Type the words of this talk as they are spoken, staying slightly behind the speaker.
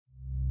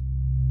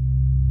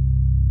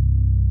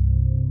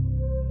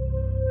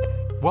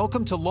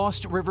Welcome to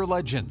Lost River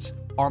Legends.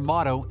 Our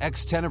motto,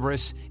 Ex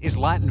Tenebris, is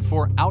Latin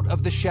for out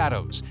of the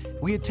shadows.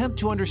 We attempt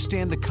to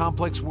understand the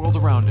complex world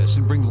around us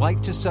and bring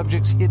light to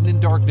subjects hidden in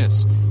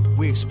darkness.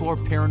 We explore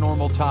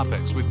paranormal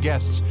topics with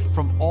guests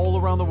from all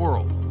around the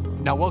world.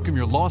 Now welcome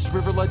your Lost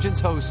River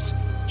Legends hosts,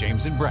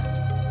 James and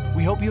Brett.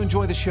 We hope you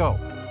enjoy the show.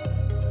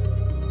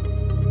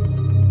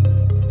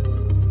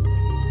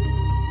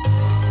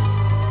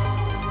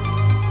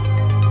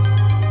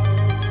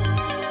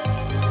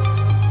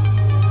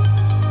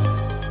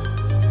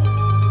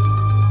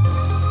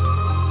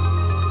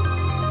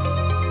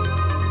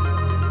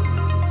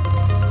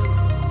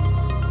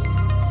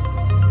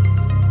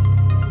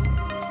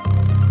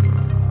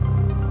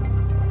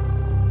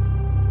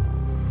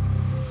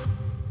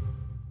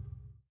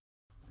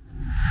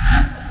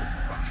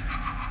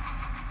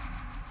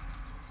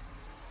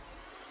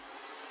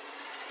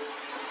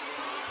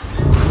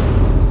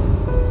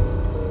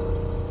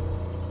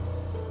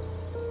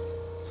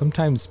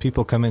 Sometimes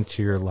people come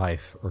into your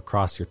life or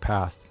cross your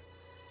path,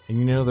 and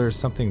you know there's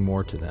something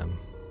more to them.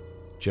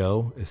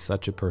 Joe is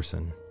such a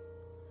person.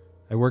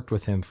 I worked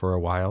with him for a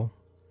while,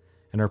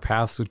 and our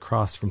paths would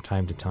cross from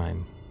time to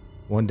time.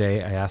 One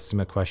day I asked him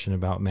a question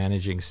about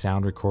managing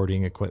sound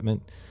recording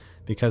equipment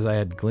because I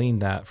had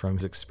gleaned that from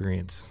his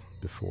experience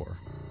before.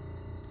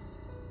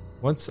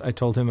 Once I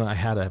told him I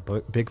had a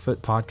Bigfoot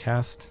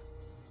podcast,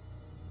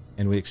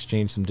 and we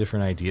exchanged some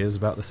different ideas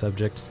about the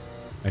subject.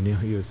 I knew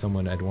he was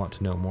someone I'd want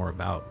to know more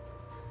about.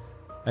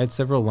 I had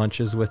several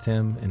lunches with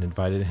him and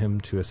invited him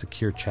to a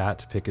secure chat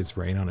to pick his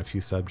brain on a few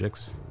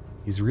subjects.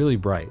 He's really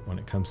bright when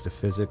it comes to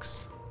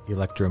physics,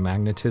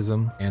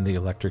 electromagnetism, and the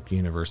electric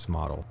universe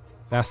model.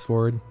 Fast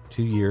forward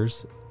 2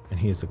 years, and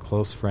he is a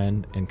close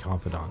friend and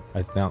confidant.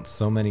 I've bounced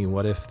so many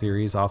what-if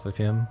theories off of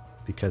him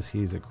because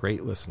he's a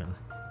great listener.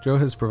 Joe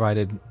has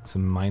provided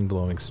some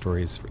mind-blowing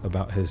stories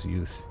about his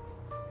youth,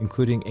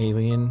 including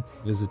alien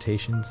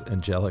visitations,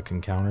 angelic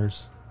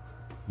encounters,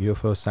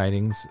 UFO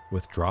sightings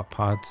with drop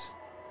pods,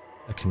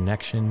 a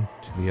connection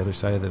to the other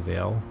side of the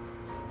veil,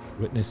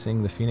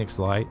 witnessing the Phoenix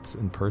Lights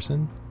in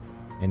person,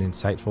 and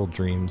insightful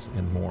dreams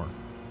and more.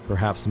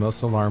 Perhaps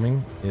most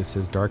alarming is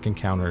his dark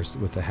encounters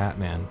with the Hat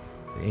Man,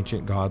 the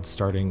ancient gods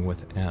starting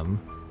with M,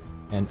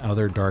 and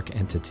other dark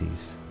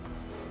entities.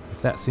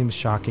 If that seems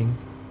shocking,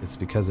 it's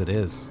because it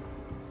is.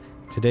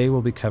 Today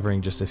we'll be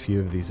covering just a few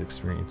of these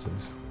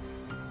experiences.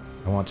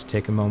 I want to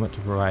take a moment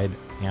to provide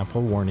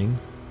ample warning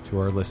to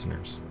our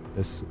listeners.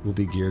 This will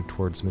be geared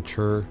towards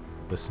mature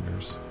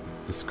listeners.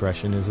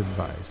 Discretion is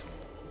advised.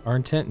 Our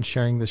intent in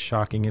sharing this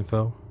shocking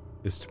info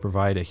is to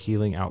provide a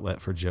healing outlet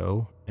for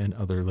Joe and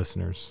other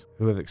listeners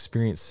who have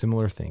experienced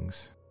similar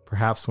things.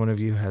 Perhaps one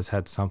of you has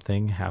had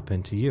something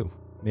happen to you.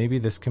 Maybe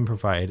this can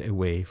provide a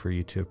way for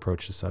you to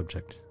approach the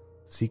subject.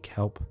 Seek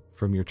help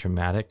from your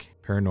traumatic,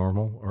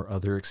 paranormal, or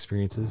other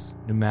experiences.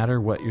 No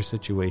matter what your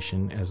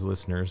situation as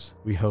listeners,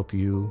 we hope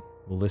you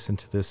will listen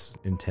to this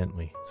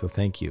intently. So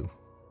thank you.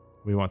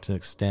 We want to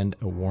extend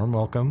a warm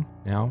welcome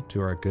now to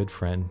our good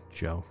friend,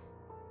 Joe.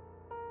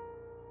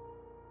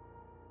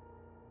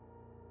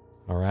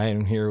 All right,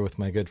 I'm here with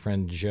my good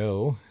friend,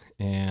 Joe,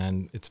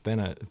 and it's been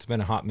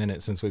a hot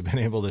minute since we've been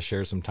able to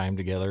share some time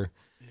together.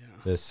 Yeah.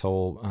 This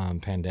whole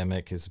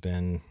pandemic has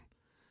been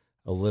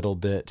a little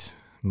bit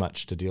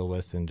much to deal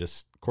with, and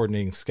just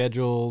coordinating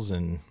schedules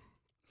and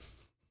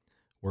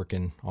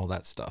working, all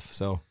that stuff.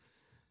 So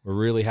we're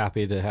really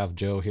happy to have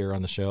Joe here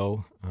on the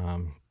show.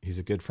 He's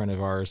a good friend of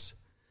ours.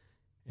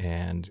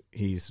 And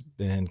he's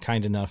been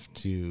kind enough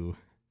to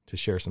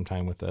share some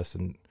time with us,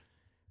 and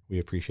we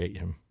appreciate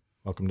him.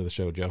 Welcome to the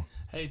show, Joe.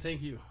 Hey,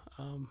 thank you.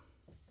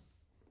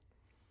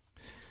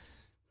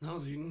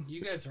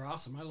 You guys are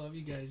awesome. I love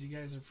you guys. You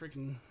guys are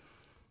you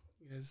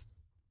guys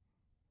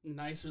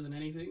nicer than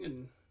anything,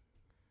 and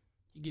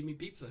you give me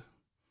pizza.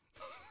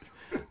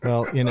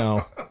 Well,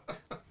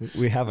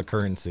 we have a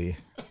currency.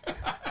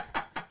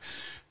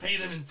 Pay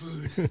them in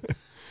food.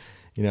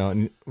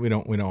 And we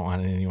don't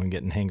want anyone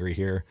getting hangry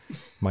here,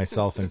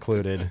 myself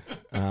included.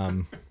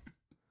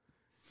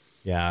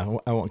 Yeah,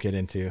 I won't get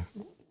into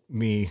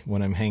me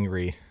when I'm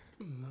hangry.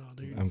 No,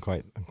 dude. I'm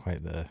quite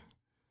the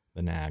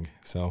nag.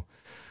 So,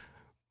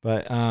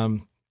 but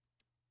I'm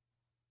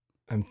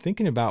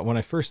thinking about when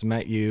I first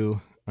met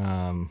you.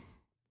 I'd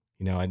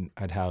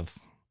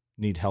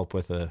need help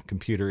with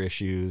computer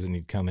issues, and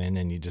you'd come in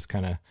and you just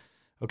kind of,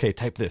 okay,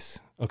 type this.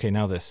 Okay,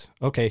 now this.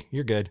 Okay,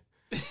 you're good.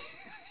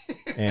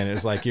 And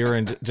it's like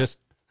you're just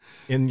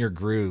in your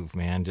groove,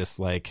 man, just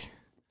like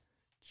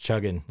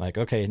chugging, like,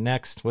 okay,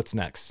 next, what's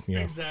next?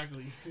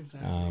 Exactly.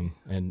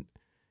 And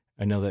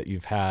I know that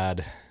you've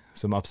had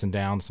some ups and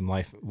downs, some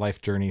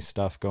life journey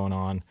stuff going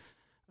on.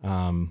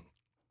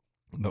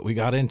 But we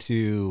got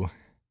into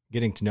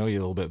getting to know you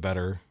a little bit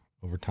better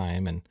over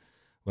time and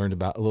learned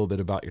a little bit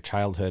about your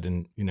childhood.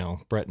 And,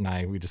 Brett and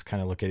I, we just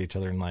kind of look at each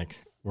other and like,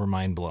 we're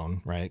mind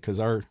blown, right? Because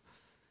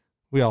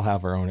we all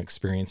have our own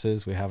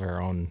experiences. We have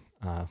our own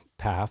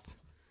path.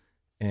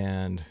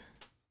 And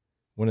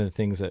one of the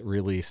things that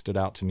really stood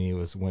out to me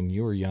was when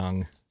you were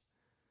young,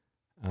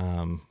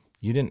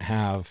 you didn't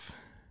have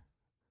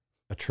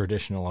a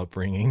traditional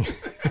upbringing.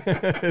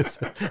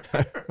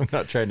 I'm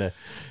not trying to.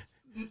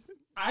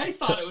 I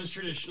thought it was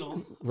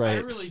traditional. Right.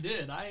 I really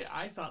did.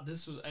 I thought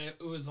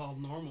it was all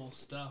normal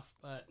stuff,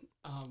 but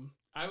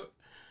I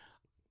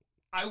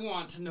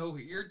want to know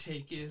what your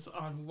take is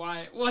on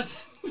why it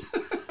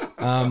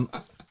wasn't.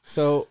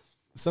 So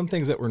some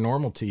things that were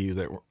normal to you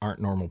that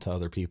aren't normal to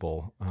other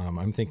people.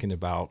 I'm thinking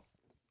about,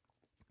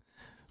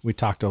 we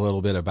talked a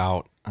little bit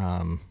about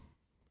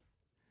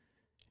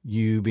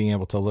you being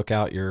able to look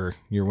out your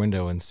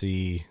window and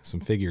see some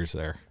figures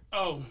there.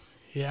 Oh,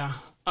 yeah.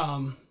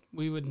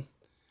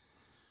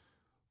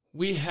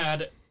 We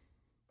had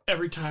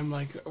every time,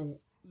 like,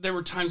 there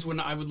were times when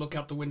I would look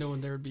out the window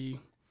and there would be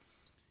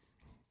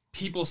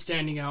people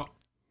standing out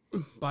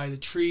by the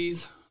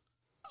trees.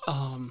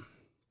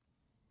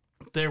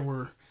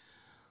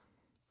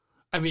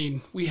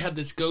 We had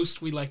this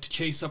ghost we liked to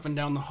chase up and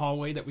down the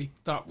hallway that we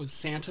thought was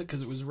Santa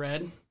because it was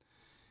red,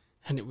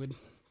 and it would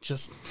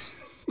just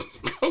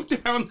go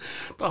down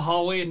the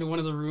hallway into one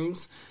of the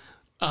rooms.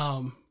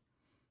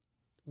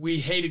 We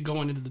hated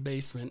going into the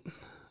basement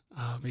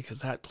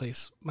because that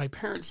place, my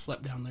parents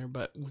slept down there,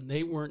 but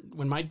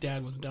when my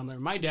dad wasn't down there,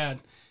 my dad,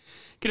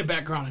 get a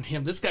background on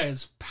him. This guy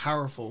is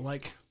powerful,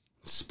 like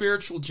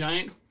spiritual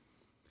giant.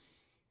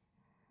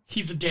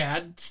 He's a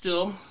dad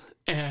still.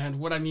 And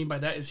what I mean by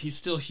that is he's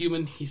still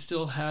human. He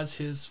still has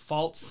his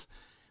faults,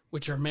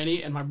 which are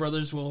many. And my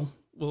brothers will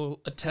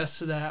attest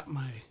to that.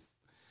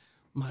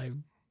 My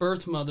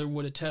birth mother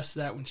would attest to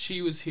that when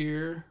she was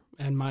here.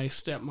 And my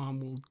stepmom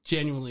will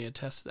genuinely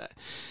attest to that.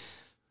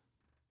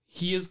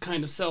 He is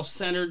kind of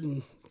self-centered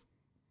and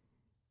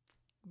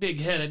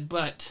big-headed,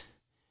 but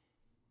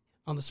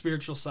on the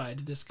spiritual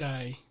side, this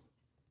guy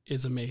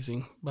is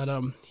amazing. But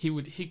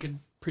he could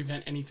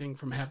prevent anything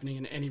from happening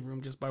in any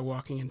room just by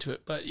walking into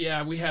it. But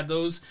yeah, we had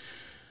those.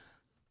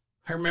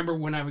 I remember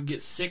when I would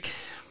get sick,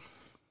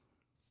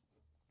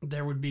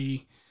 there would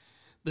be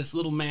this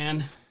little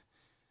man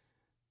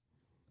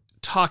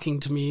talking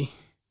to me,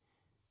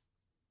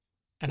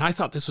 and I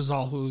thought this was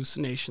all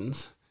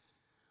hallucinations.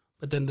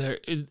 But then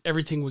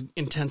everything would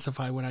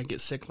intensify when I get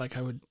sick. Like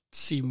I would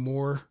see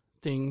more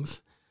things.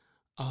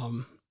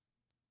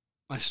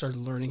 I started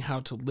learning how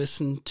to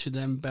listen to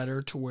them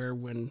better, to where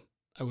when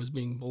I was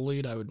being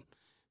bullied, I would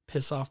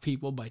piss off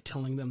people by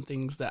telling them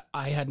things that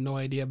I had no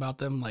idea about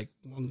them. Like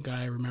one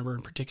guy I remember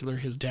in particular,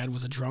 his dad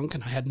was a drunk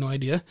and I had no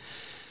idea.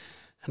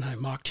 And I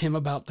mocked him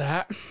about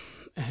that.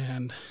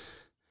 And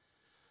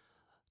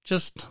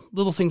just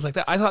little things like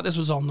that. I thought this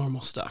was all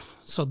normal stuff.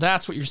 So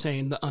that's what you're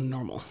saying, the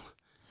unnormal.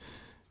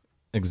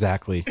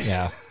 Exactly.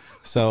 Yeah.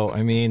 So,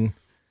 I mean,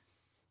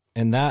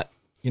 and that,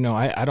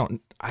 I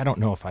don't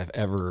know if I've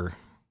ever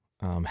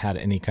had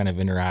any kind of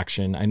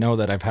interaction. I know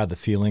that I've had the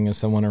feeling of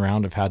someone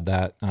around. I've had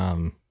that,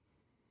 kind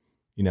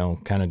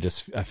of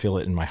just, I feel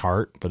it in my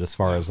heart. But as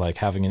far as like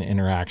having an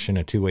interaction,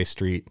 a two-way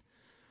street,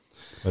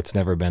 that's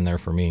never been there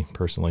for me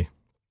personally.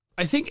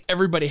 I think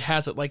everybody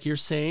has it, like you're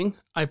saying.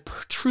 I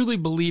truly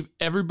believe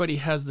everybody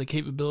has the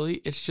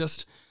capability. It's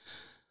just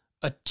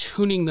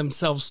attuning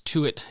themselves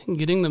to it and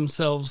getting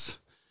themselves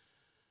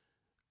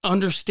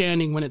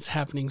understanding when it's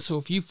happening. So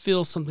if you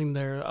feel something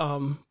there,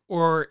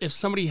 or if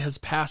somebody has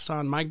passed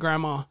on, my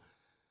grandma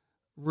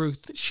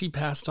Ruth, she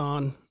passed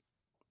on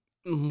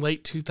in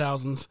late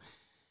 2000s,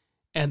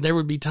 and there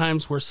would be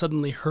times where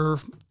suddenly her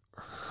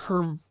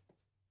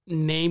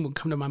name would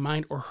come to my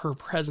mind, or her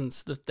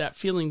presence, that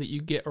feeling that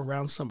you get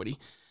around somebody.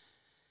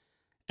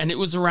 And it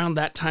was around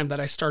that time that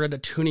I started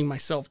attuning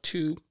myself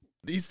to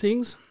these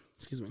things.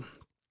 Excuse me.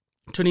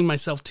 Tuning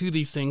myself to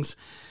these things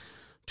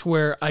to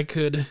where I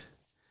could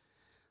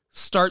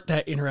start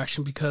that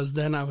interaction, because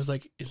then I was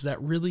like, is that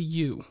really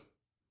you?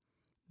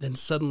 Then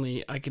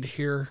suddenly I could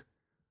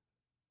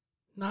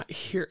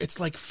it's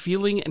like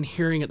feeling and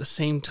hearing at the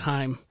same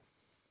time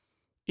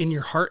in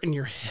your heart and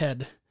your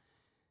head.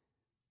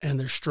 And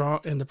they're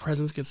strong, and the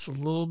presence gets a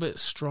little bit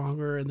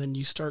stronger, and then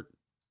you start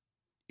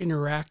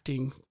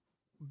interacting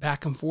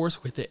back and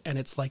forth with it, and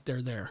it's like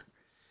they're there.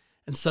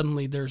 And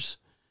suddenly there's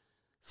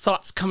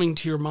thoughts coming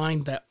to your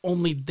mind that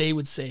only they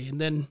would say.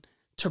 And then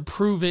to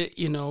prove it,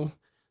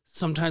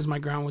 sometimes my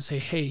grandma would say,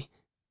 hey,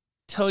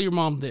 tell your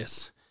mom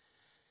this.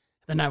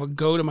 Then I would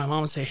go to my mom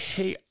and say,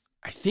 hey,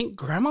 I think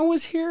grandma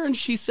was here and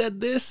she said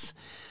this.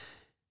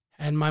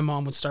 And my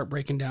mom would start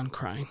breaking down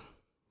crying,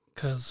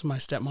 because my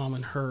stepmom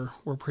and her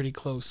were pretty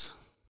close.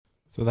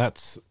 So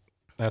that's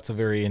a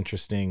very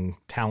interesting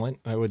talent,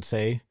 I would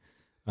say.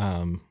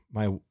 I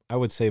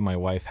would say my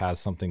wife has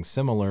something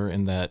similar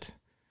in that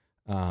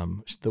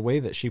the way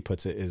that she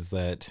puts it is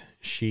that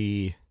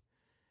she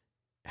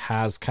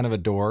has kind of a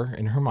door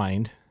in her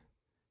mind.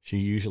 She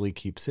usually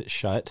keeps it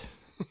shut.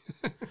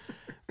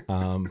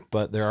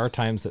 But there are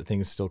times that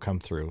things still come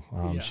through.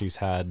 She's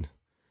had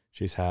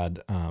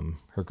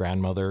her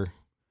grandmother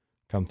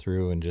come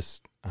through and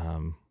just,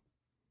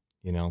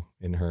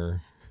 in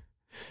her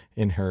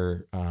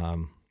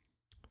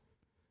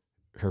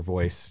her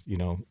voice,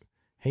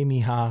 hey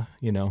mija,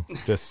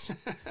 just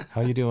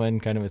how you doing,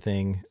 kind of a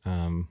thing.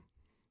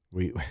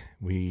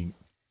 We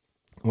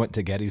went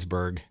to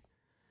Gettysburg,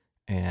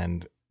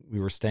 and we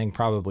were staying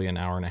probably an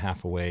hour and a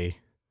half away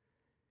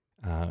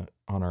on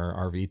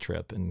our RV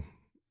trip, and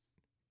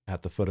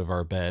at the foot of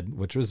our bed,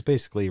 which was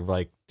basically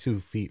like 2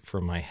 feet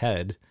from my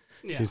head.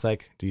 Yeah. She's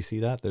like, "Do you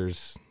see that?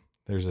 There's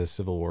a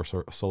Civil War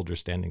soldier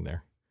standing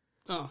there."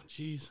 Oh,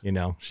 geez. You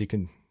know, she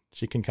can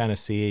kind of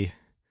see,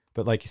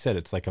 but like you said,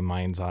 it's like a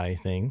mind's eye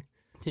thing.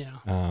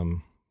 Yeah.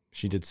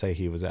 She did say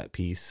he was at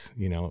peace.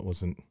 You know, it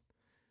wasn't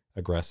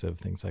aggressive,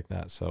 things like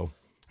that. So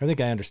I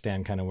think I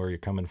understand kind of where you're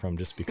coming from,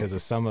 just because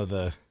of some of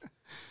the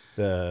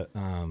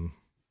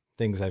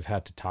things I've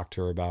had to talk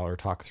to her about or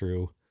talk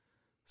through.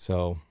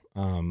 So,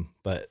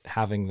 but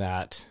having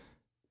that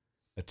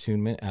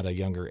attunement at a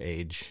younger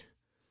age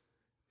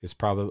is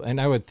probably,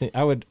 and I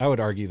would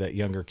argue that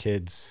younger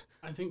kids,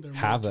 I think they're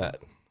have more that.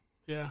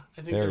 Yeah,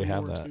 I think They already they're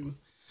have more that. too.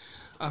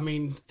 I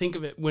mean, think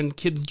of it, when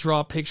kids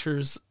draw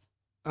pictures,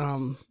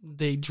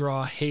 they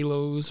draw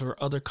halos or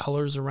other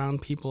colors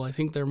around people. I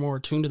think they're more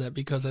attuned to that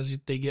because as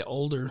they get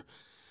older,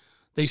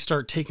 they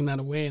start taking that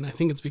away. And I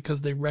think it's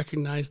because they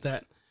recognize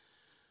that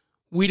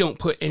we don't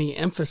put any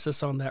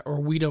emphasis on that,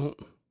 or we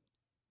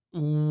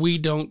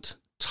don't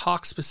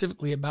talk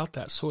specifically about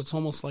that. So it's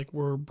almost like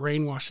we're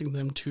brainwashing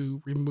them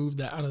to remove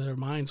that out of their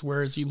minds.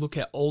 Whereas you look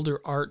at older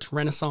art,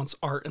 Renaissance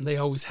art, and they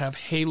always have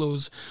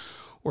halos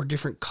or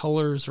different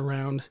colors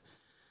around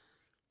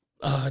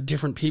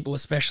different people,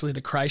 especially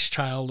the Christ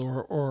child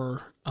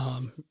or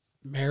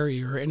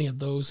Mary or any of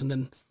those. And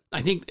then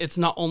I think it's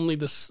not only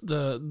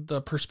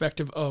the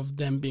perspective of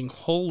them being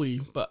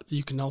holy, but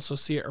you can also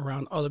see it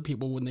around other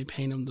people when they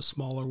paint them, the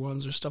smaller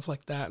ones or stuff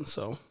like that. And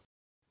so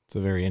It's a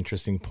very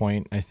interesting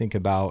point. I think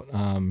about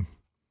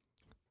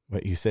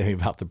what you say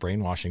about the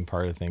brainwashing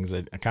part of things.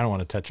 I kind of want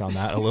to touch on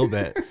that a little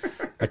bit.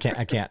 I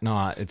can't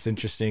not. It's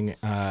interesting.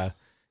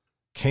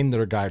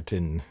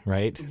 Kindergarten,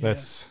 right? Yes.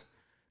 That's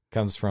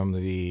comes from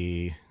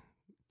the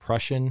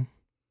Prussian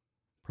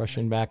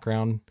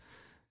background.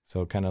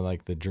 So kind of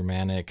like the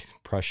Germanic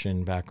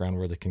Prussian background,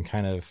 where they can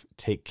kind of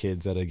take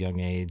kids at a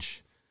young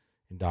age,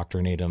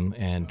 indoctrinate them,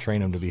 and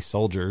train them to be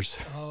soldiers.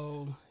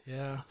 Oh,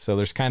 yeah. So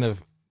there's kind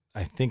of,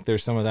 I think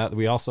there's some of that.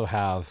 We also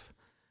have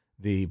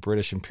the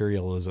British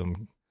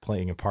imperialism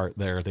playing a part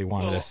there. They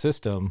wanted a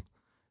system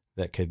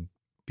that could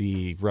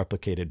be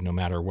replicated no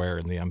matter where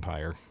in the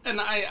empire. And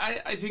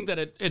I think that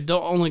it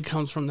don't only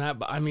comes from that,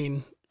 but I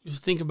mean, you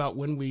think about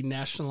when we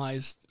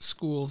nationalized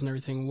schools and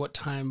everything, what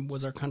time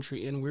was our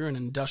country in? We were in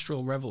an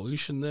industrial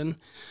revolution then,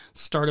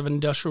 start of an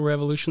industrial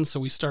revolution. So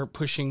we start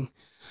pushing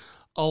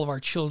all of our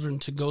children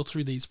to go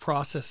through these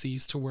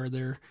processes to where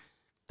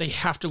they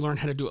have to learn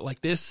how to do it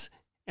like this,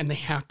 and they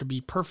have to be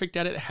perfect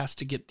at it. It has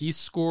to get these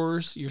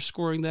scores, you're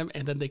scoring them,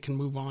 and then they can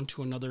move on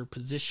to another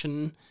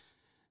position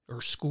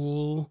or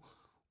school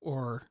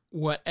or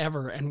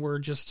whatever. And we're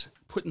just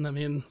putting them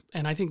in.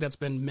 And I think that's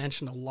been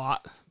mentioned a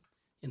lot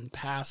in the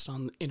past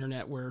on the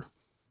internet, where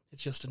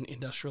it's just an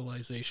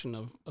industrialization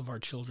of our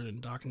children,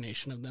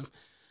 indoctrination of them.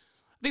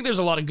 I think there's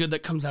a lot of good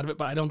that comes out of it,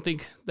 but I don't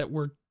think that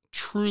we're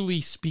truly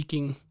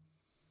speaking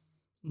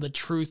the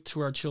truth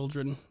to our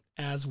children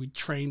as we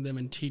train them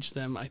and teach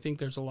them. I think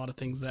there's a lot of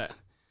things that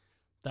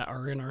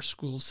are in our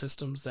school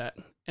systems that,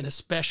 and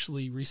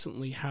especially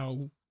recently,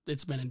 how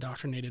it's been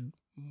indoctrinated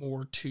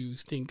more to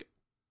think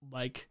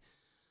like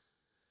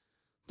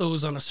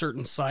those on a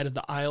certain side of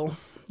the aisle,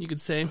 you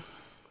could say.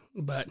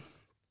 But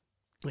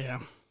yeah,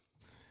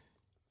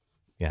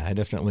 I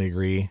definitely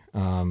agree.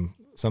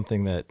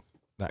 Something that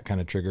kind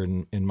of triggered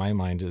in my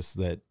mind is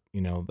that, you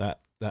know,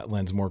 that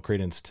lends more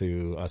credence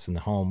to us in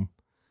the home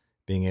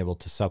being able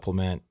to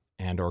supplement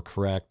and or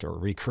correct or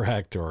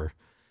recorrect, or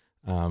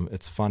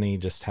it's funny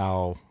just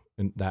how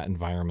that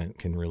environment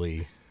can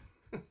really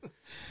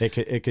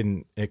it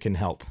can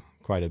help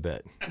quite a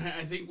bit. And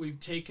I think we've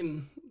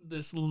taken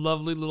this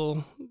lovely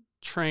little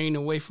train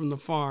away from the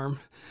farm.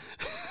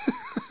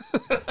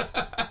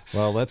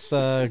 Well, let's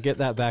get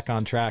that back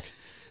on track.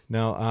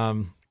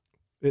 No,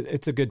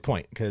 it's a good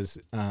point, because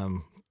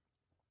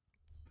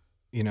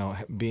you know,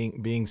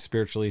 being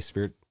spiritually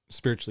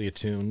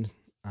attuned,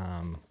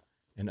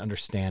 and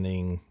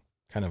understanding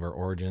kind of our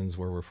origins,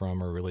 where we're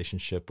from, our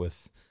relationship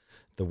with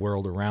the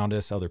world around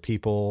us, other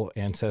people,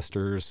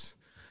 ancestors.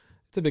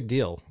 It's a big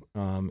deal,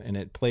 and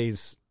it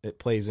plays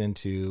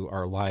into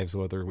our lives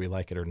whether we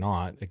like it or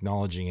not.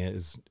 Acknowledging it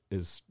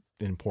is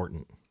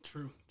important.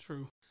 True.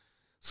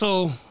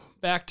 So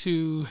back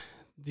to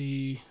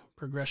the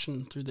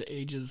progression through the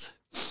ages.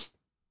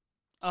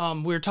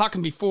 We were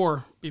talking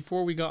before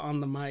we got on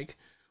the mic.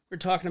 We were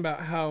talking about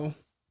how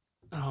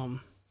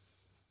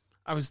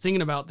I was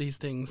thinking about these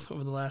things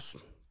over the last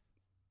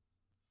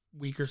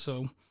week or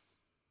so,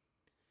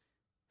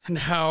 and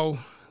how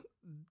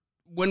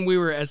when we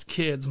were as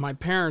kids, my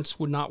parents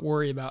would not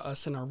worry about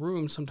us in our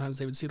room. Sometimes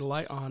they would see the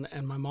light on,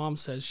 and my mom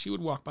says she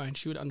would walk by and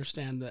she would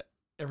understand that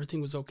everything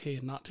was okay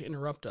and not to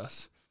interrupt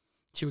us.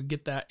 She would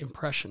get that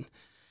impression.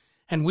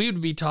 And we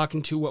would be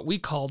talking to what we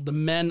called the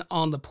men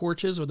on the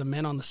porches or the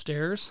men on the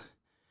stairs,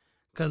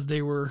 because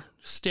they were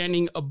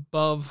standing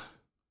above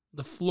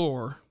the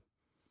floor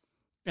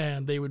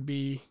and they would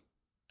be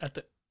at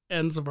the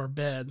ends of our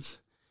beds.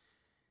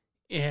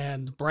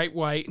 and bright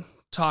white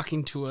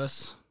talking to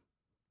us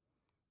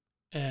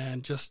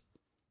and just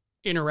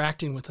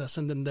interacting with us.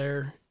 And then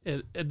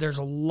there's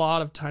a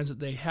lot of times that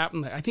they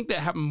happen. I think that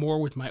happened more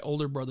with my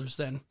older brothers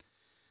than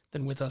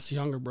with us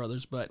younger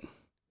brothers, but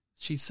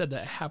she said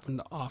that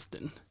happened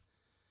often.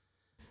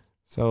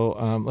 So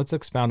let's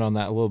expound on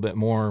that a little bit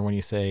more when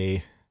you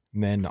say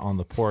men on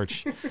the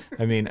porch.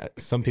 I mean,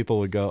 some people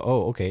would go,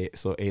 oh, okay,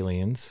 so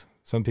aliens.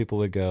 Some people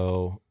would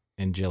go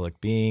angelic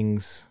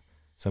beings.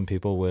 Some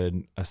people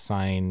would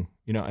assign,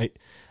 I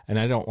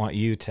don't want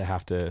you to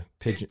have to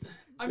pigeon.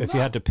 You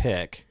had to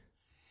pick.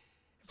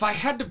 If I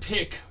had to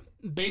pick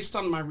based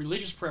on my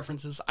religious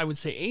preferences, I would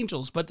say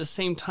angels. But at the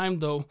same time,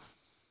 though,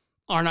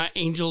 are not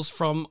angels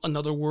from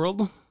another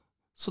world?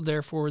 So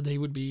therefore, they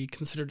would be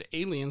considered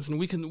aliens. And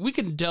we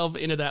can delve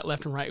into that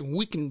left and right. And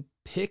we can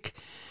pick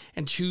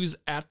and choose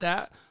at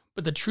that.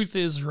 But the truth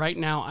is, right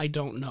now, I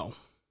don't know.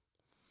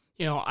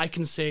 I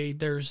can say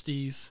there's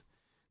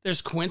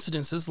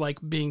coincidences like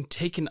being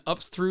taken up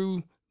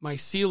through my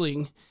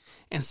ceiling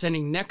and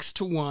standing next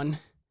to one,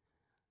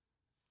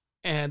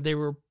 and they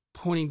were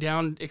pointing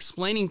down,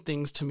 explaining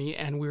things to me,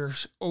 and we were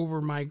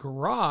over my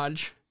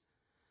garage.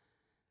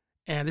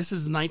 And this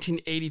is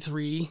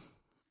 1983,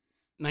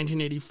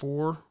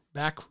 1984,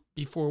 back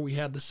before we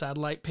had the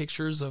satellite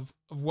pictures of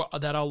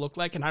what that all looked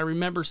like. And I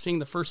remember seeing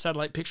the first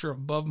satellite picture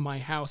above my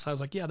house. I was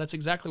like, yeah, that's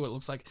exactly what it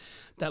looks like.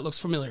 That looks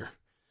familiar.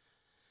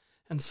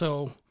 And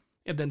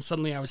then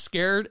suddenly I was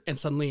scared, and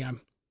suddenly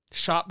I'm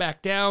shot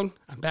back down.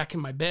 I'm back in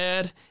my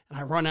bed, and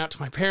I run out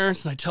to my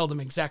parents, and I tell them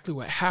exactly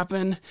what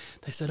happened.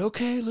 They said,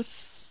 okay,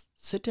 let's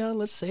sit down,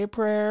 let's say a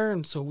prayer.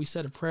 And so we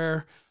said a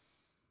prayer,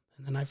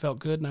 and then I felt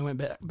good, and I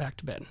went back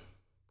to bed.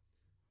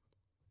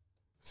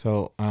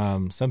 So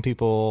some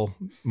people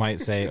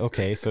might say,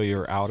 okay, so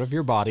you're out of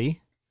your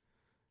body,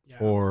 yeah.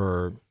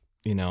 Or,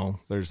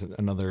 there's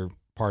another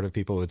part of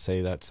people would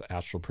say that's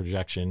astral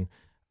projection.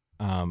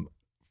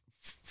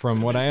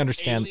 From what I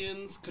understand,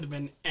 aliens, could have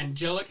been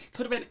angelic,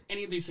 could have been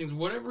any of these things.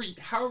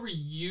 However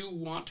you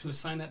want to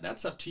assign that,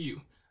 that's up to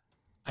you.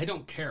 I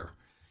don't care.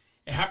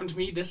 It happened to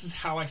me. This is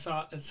how I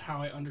saw it. It's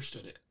how I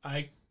understood it.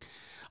 I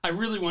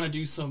really want to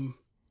do some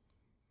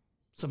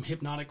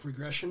hypnotic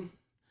regression,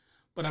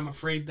 but I'm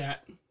afraid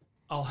that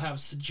I'll have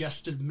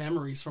suggested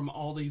memories from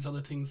all these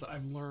other things that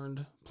I've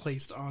learned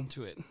placed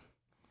onto it.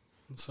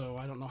 And so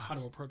I don't know how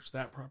to approach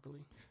that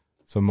properly.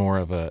 So more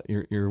of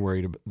you're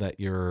worried that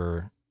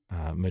your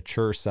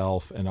mature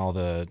self and all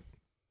the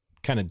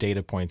kind of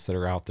data points that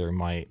are out there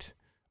might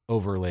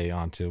overlay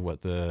onto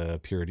what the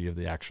purity of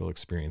the actual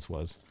experience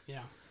was.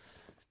 Yeah.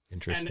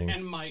 Interesting.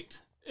 And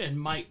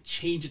might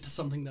change it to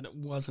something that it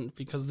wasn't,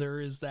 because there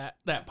is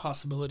that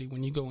possibility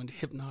when you go into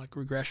hypnotic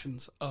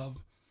regressions of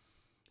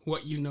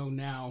what you know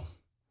now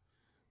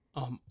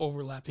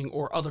overlapping,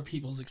 or other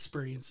people's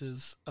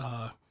experiences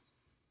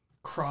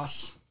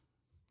cross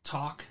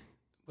talk.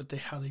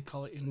 How they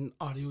call it in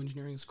audio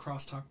engineering is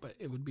crosstalk, but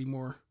it would be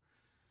more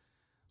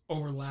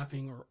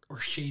overlapping or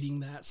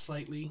shading that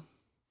slightly.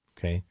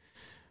 Okay.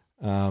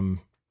 And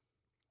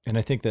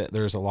I think that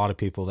there's a lot of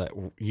people that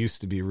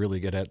used to be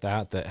really good at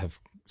that have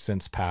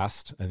since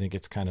passed. I think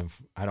it's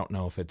I don't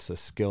know if it's a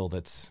skill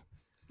that's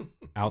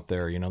out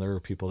there. There were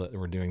people that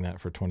were doing that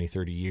for 20,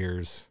 30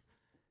 years.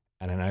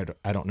 And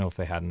I don't know if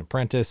they had an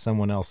apprentice,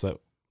 someone else that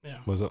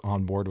was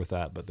on board with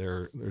that, but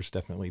there's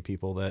definitely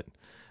people that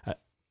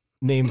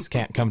names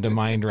can't come to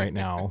mind right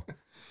now.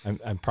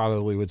 I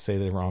probably would say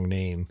the wrong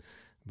name,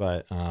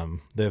 but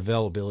the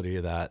availability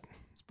of that,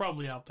 it's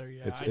probably out there.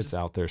 Yeah, it's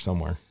out there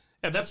somewhere.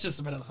 Yeah, that's just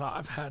a bit of a thought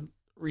I've had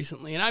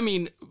recently, and I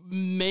mean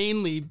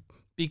mainly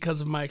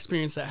because of my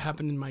experience that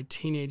happened in my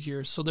teenage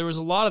years. So there was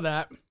a lot of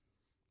that,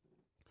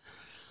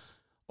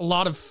 a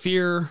lot of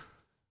fear.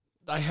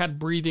 I had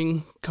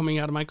breathing coming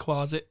out of my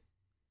closet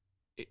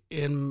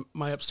in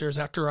my upstairs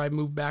after I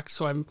moved back.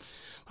 So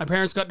my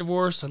parents got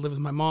divorced. I lived with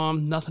my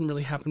mom. Nothing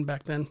really happened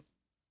back then,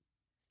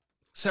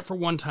 except for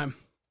one time.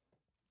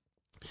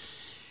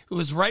 It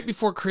was right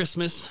before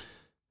Christmas,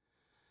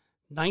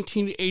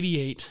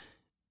 1988,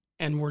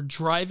 and we're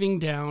driving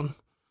down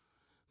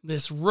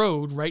this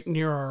road right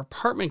near our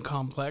apartment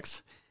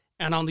complex.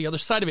 And on the other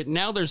side of it,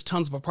 now there's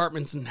tons of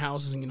apartments and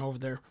houses and over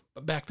there.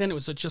 But back then it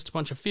was just a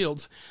bunch of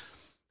fields.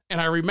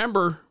 And I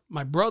remember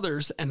my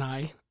brothers and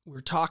I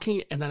were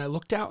talking, and then I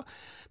looked out,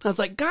 and I was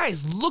like,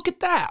 guys, look at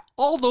that.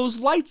 All those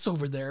lights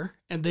over there.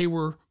 And they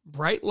were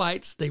bright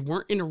lights. They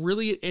weren't in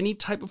really any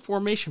type of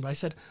formation. But I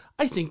said,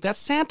 I think that's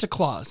Santa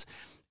Claus.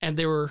 And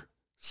they were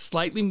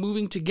slightly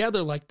moving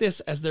together like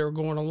this as they were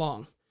going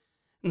along.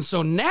 And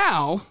so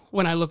now,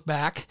 when I look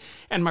back,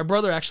 and my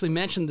brother actually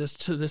mentioned this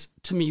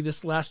to me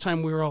this last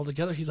time we were all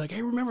together, he's like,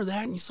 hey, remember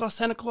that? And you saw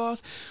Santa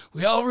Claus?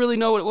 We all really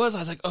know what it was. I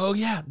was like, oh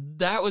yeah,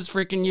 that was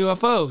freaking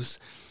UFOs.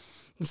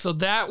 And so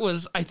that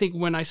was, I think,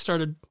 when I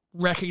started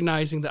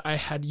recognizing that I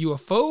had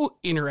UFO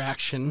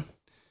interaction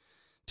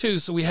too.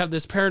 So we have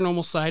this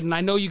paranormal side, and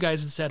I know you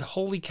guys had said,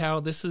 holy cow,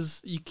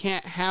 you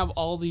can't have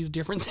all these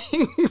different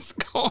things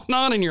going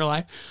on in your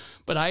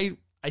life. But I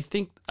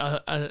think,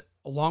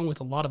 along with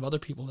a lot of other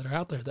people that are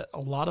out there, that a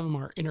lot of them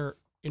are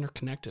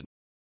interconnected.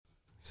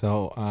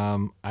 So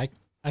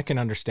I can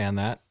understand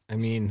that. I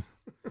mean,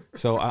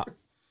 so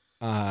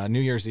New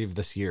Year's Eve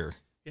this year,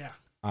 Yeah.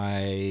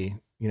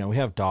 we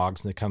have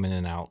dogs and they come in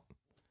and out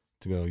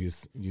to go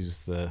use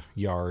the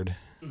yard.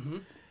 Mm-hmm.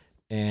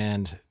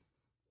 And,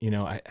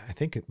 I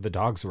think the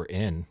dogs were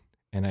in,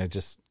 and I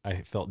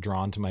felt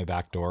drawn to my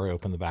back door. I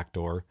opened the back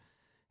door,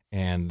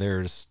 and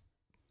there's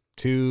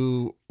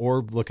 2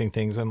 orb looking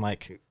things. I'm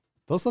like,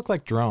 those look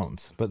like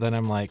drones. But then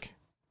I'm like,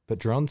 but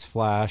drones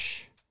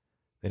flash.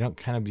 They don't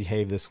kind of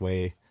behave this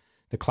way.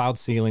 The cloud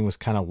ceiling was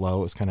kind of low.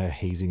 It was kind of a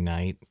hazy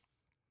night.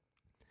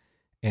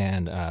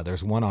 And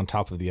there's one on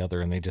top of the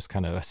other, and they just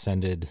kind of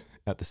ascended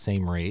at the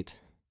same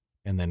rate,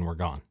 and then we're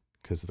gone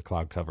because of the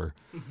cloud cover.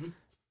 Mm-hmm.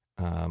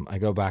 I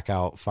go back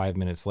out 5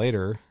 minutes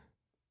later,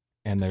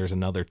 and there's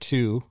another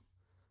 2,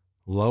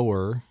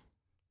 lower,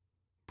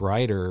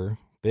 brighter,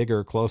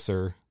 bigger,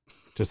 closer,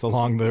 just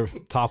along the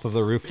top of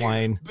the roof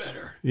line.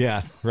 Better.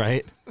 Yeah,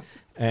 right.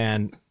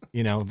 And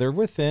they're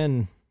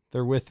within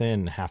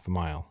half a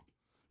mile.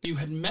 You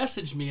had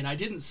messaged me, and I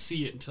didn't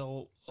see it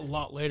until a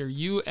lot later.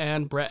 You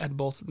and Brett had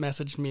both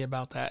messaged me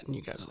about that, and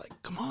you guys were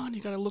like, come on,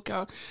 you got to look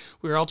out.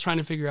 We were all trying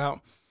to figure out.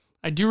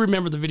 I do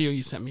remember the video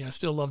you sent me. I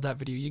still love that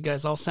video. You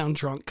guys all sound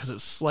drunk because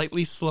it's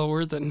slightly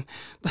slower than...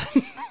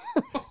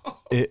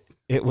 I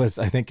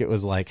think it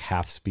was like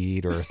half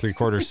speed or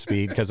 3/4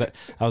 speed, because I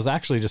was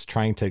actually just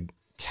trying to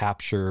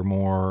capture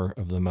more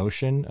of the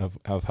motion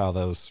of how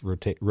those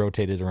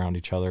rotated around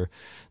each other.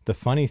 The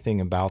funny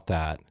thing about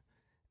that,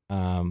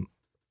 and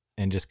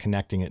just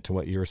connecting it to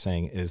what you were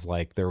saying, is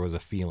like there was a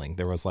feeling,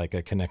 there was like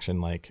a connection,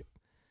 like,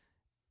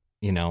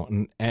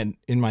 and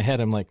in my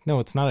head I'm like, no,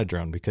 it's not a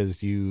drone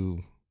because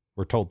you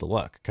were told to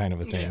look, kind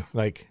of a thing. Yeah.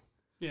 Like,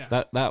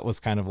 Yeah. that was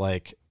kind of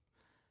like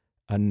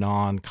a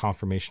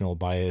non-confirmational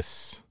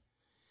bias.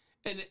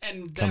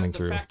 And coming the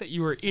through. fact that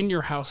you were in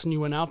your house and you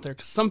went out there,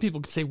 because some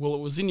people could say, well, it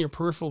was in your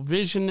peripheral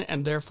vision,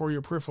 and therefore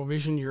your peripheral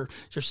vision, your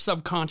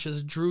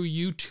subconscious drew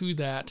you to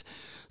that.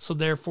 So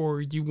therefore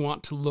you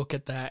want to look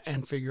at that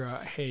and figure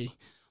out, hey,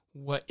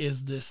 what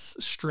is this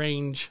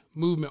strange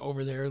movement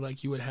over there?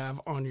 Like you would have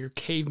on your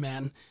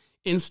caveman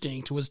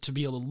instinct, was to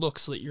be able to look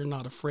so that you're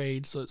not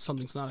afraid, so that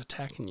something's not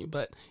attacking you.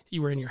 But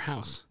you were in your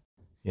house.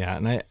 Yeah,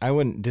 and I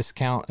wouldn't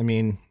discount, I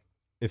mean,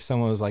 if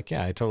someone was like,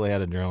 yeah, I totally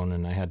had a drone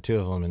and I had 2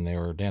 of them and they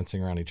were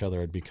dancing around each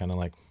other, I'd be kind of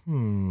like,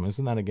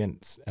 isn't that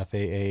against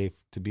FAA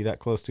to be that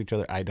close to each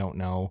other? I don't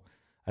know.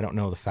 I don't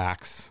know the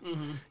facts.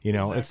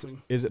 Mm-hmm. Exactly.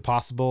 Is it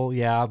possible?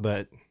 Yeah,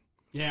 but...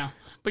 Yeah.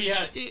 But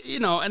yeah,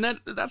 and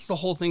that's the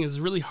whole thing, is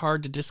really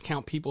hard to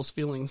discount people's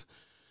feelings.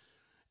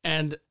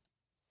 And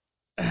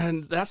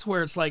that's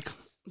where it's like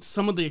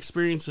some of the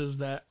experiences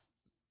that,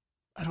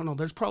 I don't know,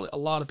 there's probably a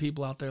lot of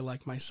people out there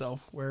like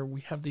myself where we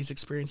have these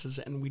experiences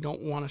and we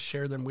don't want to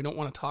share them. We don't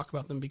want to talk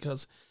about them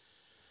because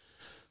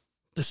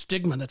the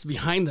stigma that's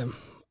behind them.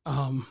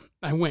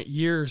 I went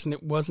years, and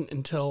it wasn't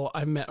until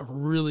I met a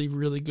really,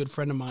 really good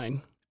friend of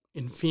mine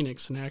in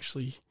Phoenix, and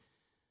actually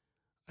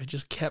I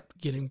just kept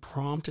getting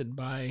prompted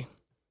by,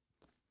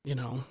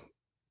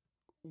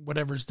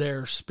 whatever's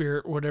there,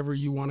 spirit, whatever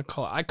you want to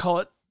call it. I call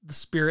it the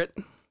spirit,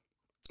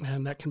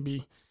 and that can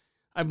be,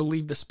 I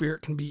believe the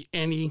spirit can be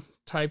any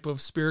type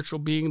of spiritual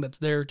being that's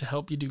there to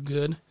help you do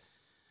good.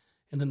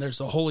 And then there's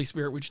the Holy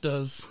Spirit, which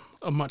does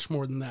a much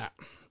more than that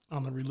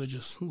on the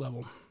religious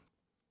level.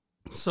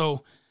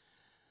 So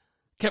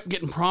kept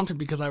getting prompted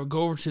because I would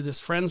go over to this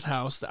friend's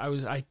house that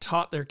I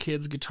taught their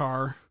kids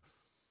guitar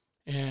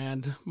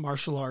and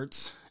martial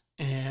arts,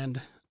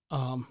 and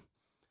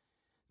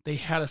they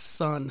had a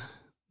son.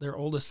 Their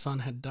oldest son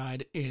had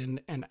died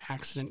in an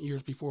accident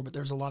years before, but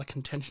there was a lot of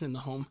contention in the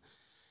home.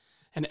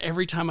 And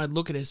every time I'd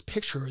look at his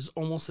picture, it was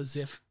almost as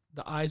if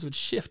the eyes would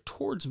shift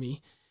towards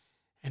me,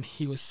 and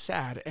he was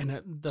sad.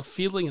 And the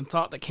feeling and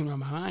thought that came to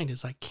my mind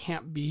is, I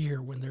can't be here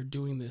when they're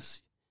doing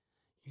this.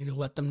 You need to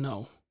let them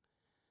know.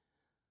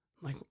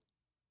 I'm like,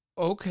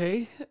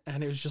 okay.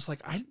 And it was just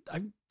like, I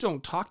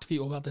don't talk to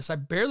people about this. I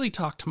barely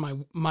talk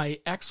to my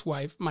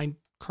ex-wife, my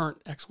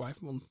current ex-wife,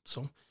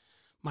 so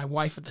my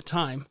wife at the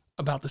time,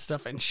 about this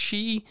stuff. And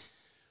she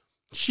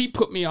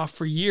put me off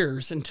for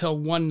years until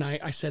one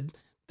night I said,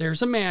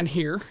 there's a man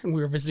here, and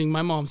we were visiting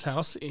my mom's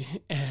house,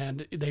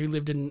 and they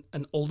lived in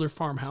an older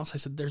farmhouse. I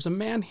said, there's a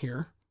man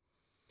here,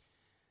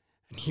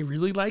 and he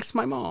really likes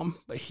my mom,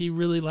 but he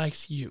really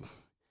likes you.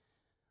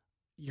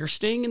 You're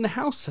staying in the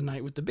house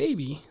tonight with the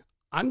baby.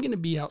 I'm going to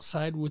be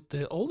outside with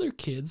the older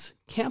kids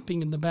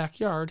camping in the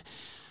backyard.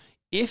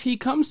 If he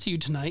comes to you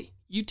tonight,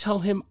 you tell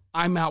him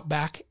I'm out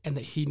back and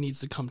that he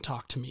needs to come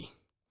talk to me.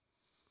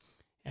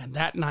 And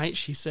that night,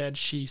 she said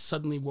she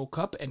suddenly woke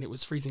up and it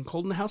was freezing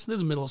cold in the house. This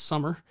is the middle of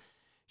summer.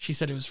 She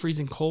said it was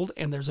freezing cold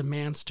and there's a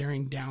man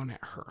staring down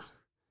at her,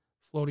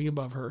 floating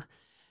above her.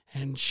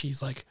 And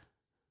she's like,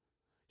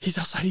 he's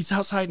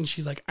outside. And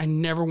she's like, I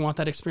never want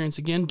that experience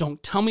again.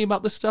 Don't tell me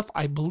about this stuff.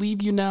 I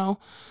believe you now.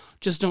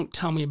 Just don't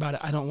tell me about it.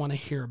 I don't want to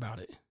hear about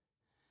it.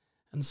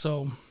 And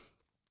so,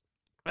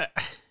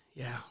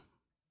 yeah,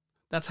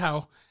 that's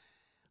how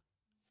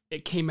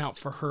it came out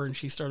for her and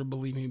she started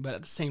believing me. But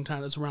at the same time,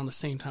 it was around the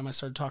same time I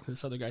started talking to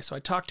this other guy. So I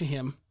talked to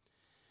him.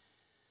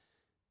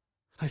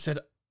 I said,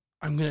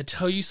 I'm going to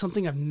tell you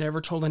something I've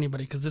never told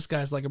anybody because this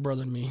guy's like a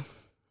brother to me.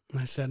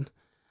 And I said,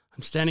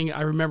 I'm standing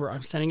at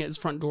his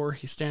front door.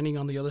 He's standing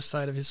on the other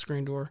side of his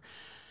screen door.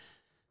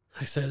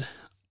 I said,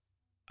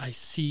 I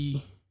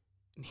see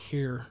and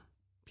hear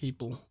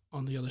people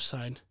on the other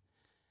side.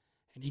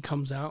 And he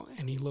comes out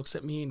and he looks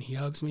at me and he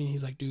hugs me and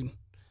he's like, dude,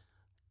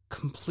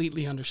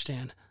 completely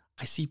understand.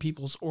 I see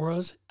people's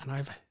auras and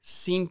I've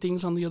seen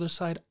things on the other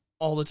side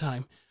all the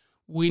time.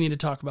 We need to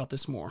talk about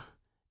this more.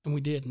 And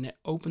we did. And it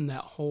opened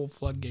that whole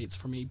floodgates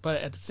for me,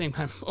 but at the same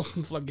time,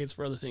 opened floodgates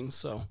for other things.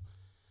 So,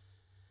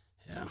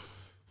 yeah.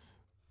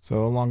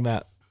 So along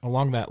that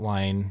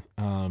line,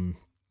 I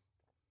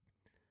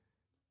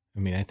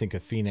mean, I think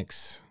of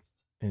Phoenix,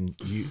 and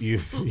you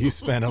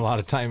spent a lot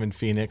of time in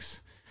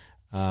Phoenix,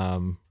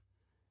 and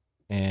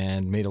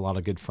made a lot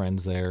of good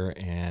friends there,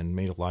 and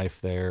made a life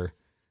there.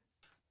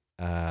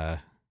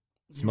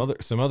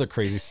 Some other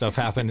crazy stuff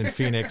happened in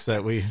Phoenix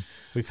that we've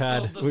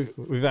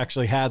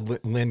actually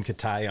had Lynn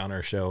Katai on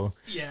our show.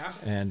 Yeah,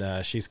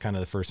 and she's kind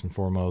of the first and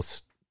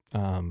foremost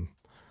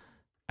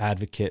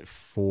advocate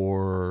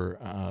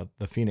for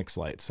the Phoenix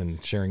Lights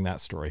and sharing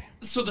that story.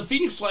 So the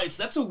Phoenix Lights,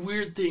 that's a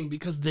weird thing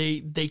because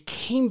they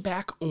came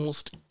back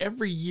almost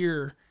every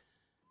year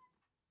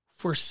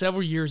for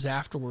several years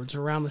afterwards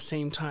around the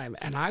same time.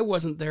 And I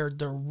wasn't there,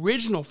 the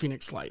original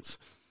Phoenix Lights.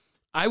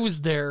 I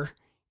was there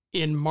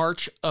in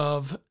March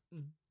of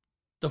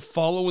the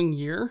following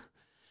year,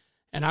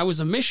 and I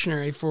was a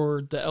missionary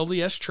for the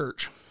LDS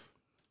church.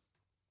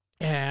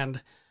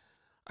 And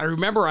I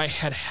remember I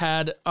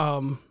had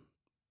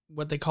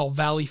what they call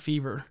valley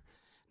fever.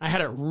 I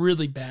had it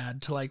really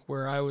bad to like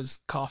where I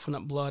was coughing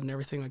up blood and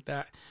everything like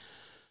that.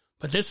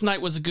 But this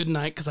night was a good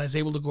night because I was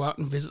able to go out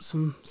and visit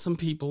some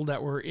people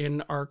that were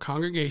in our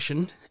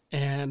congregation,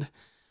 and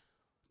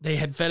they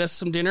had fed us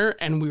some dinner,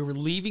 and we were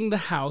leaving the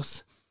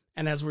house.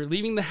 And as we're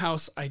leaving the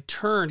house, I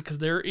turned because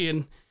they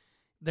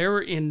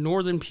were in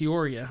northern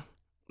Peoria,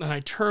 and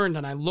I turned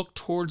and I looked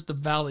towards the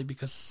valley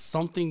because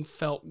something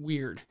felt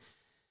weird.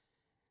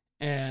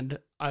 And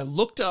I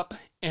looked up,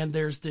 and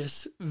there's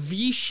this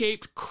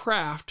V-shaped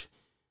craft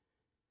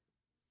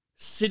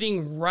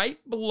sitting right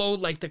below,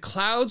 like the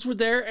clouds were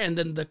there, and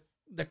then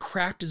the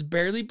craft is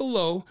barely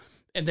below,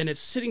 and then it's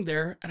sitting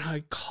there, and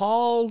I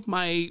called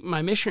my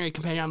missionary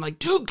companion. I'm like,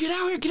 dude, get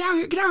out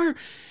here.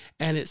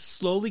 And it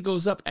slowly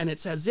goes up, and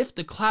it's as if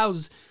the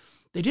clouds,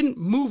 they didn't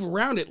move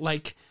around it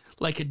like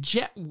a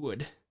jet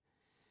would.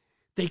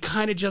 They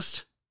kind of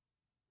just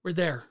were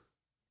there,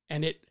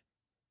 and it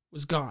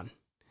was gone.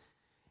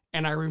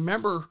 And I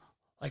remember,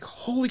 like,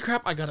 holy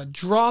crap, I gotta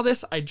draw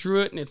this. I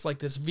drew it, and it's like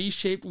this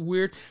V-shaped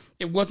weird.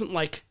 It wasn't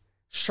like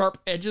sharp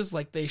edges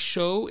like they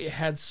show. It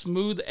had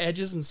smooth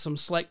edges and some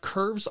slight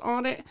curves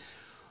on it.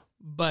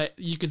 But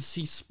you could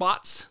see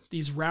spots,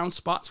 these round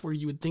spots where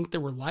you would think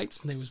there were lights,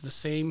 and they was the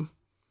same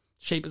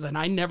shape as that. And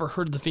I never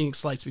heard of the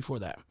Phoenix Lights before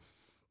that.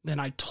 Then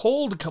I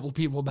told a couple of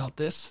people about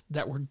this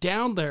that were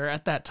down there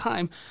at that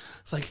time.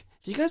 It's like,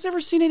 have you guys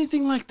ever seen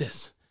anything like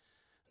this?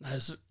 And I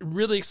was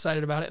really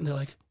excited about it, and they're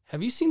like,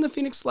 have you seen the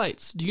Phoenix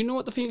Lights? Do you know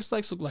what the Phoenix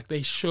Lights look like?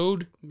 They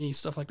showed me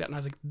stuff like that, and I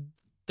was like,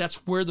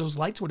 that's where those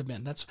lights would have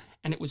been.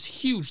 And it was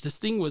huge. This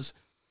thing was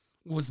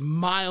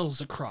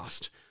miles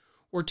across.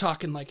 We're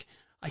talking like,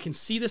 I can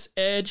see this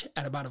edge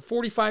at about a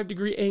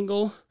 45-degree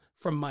angle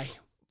from my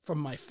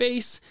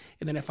face,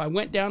 and then if I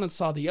went down and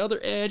saw the other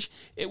edge,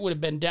 it would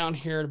have been down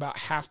here at about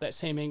half that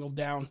same angle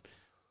down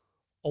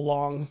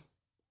along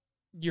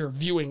your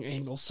viewing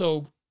angle.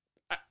 So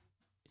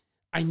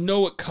I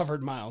know it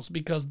covered miles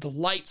because the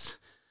lights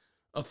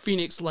of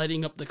Phoenix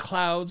lighting up the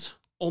clouds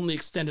only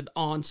extended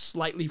on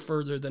slightly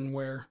further than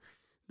where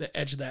the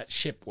edge of that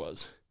ship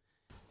was.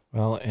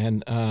 Well,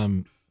 and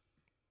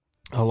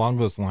along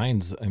those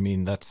lines, I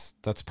mean, that's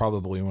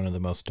probably one of the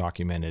most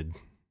documented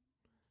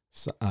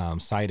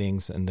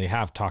sightings, and they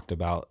have talked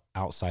about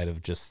outside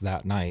of just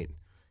that night,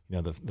 you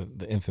know,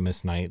 the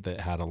infamous night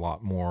that had a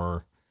lot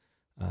more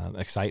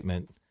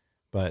excitement.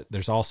 But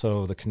there's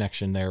also the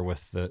connection there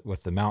with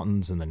the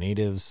mountains and the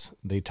natives.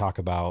 They talk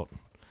about,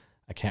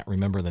 I can't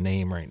remember the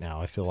name right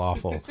now. I feel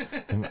awful.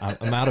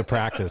 I'm out of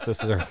practice.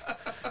 This is our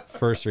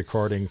first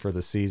recording for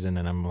the season,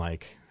 and I'm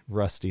like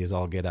rusty as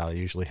all get out. I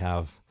usually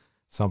have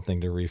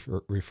something to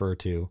refer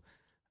to.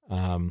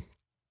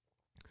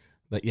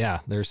 But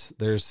yeah, there's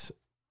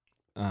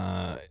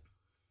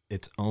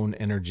its own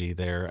energy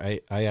there.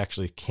 I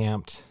actually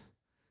camped.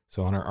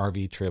 So on our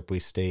RV trip, we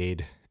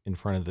stayed in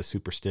front of the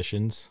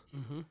Superstitions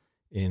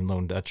in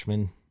Lone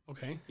Dutchman.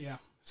 Okay. Yeah.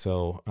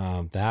 So,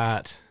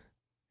 that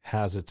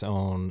has its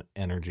own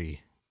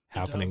energy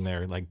happening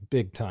there, like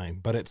big time,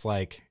 but it's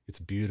like, it's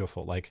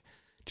beautiful. Like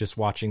just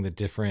watching the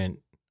different,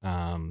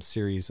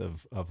 series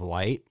of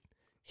light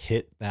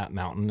hit that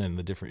mountain and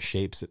the different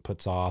shapes it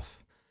puts off.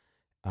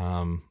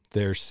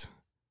 There's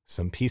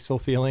some peaceful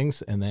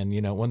feelings. And then,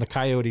 you know, when the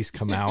coyotes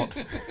come out,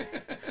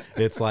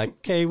 it's like,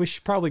 okay, we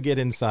should probably get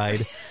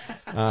inside.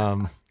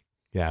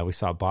 Yeah, we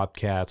saw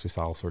bobcats. We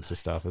saw all sorts of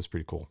stuff. It was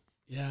pretty cool.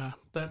 Yeah,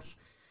 that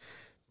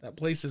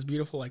place is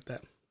beautiful like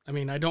that. I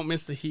mean, I don't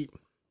miss the heat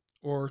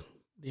or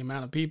the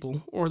amount of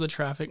people or the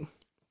traffic,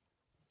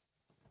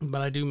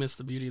 but I do miss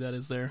the beauty that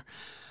is there.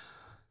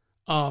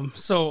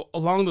 So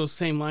along those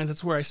same lines,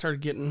 that's where I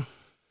started getting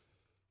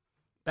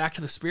back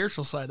to the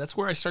spiritual side. That's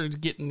where I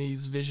started getting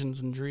these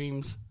visions and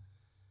dreams.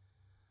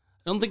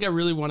 I don't think I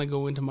really want to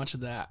go into much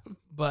of that,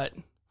 but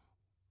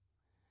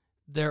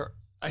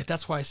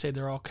that's why I say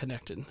they're all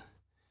connected.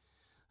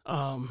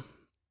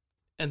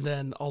 And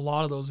then a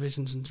lot of those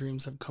visions and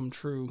dreams have come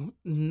true.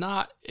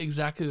 Not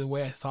exactly the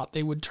way I thought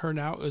they would turn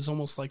out. It was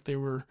almost like they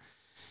were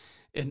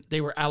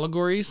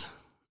allegories.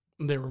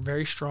 They were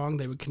very strong.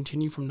 They would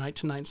continue from night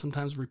to night,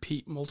 sometimes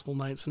repeat multiple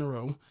nights in a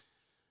row.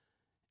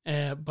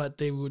 But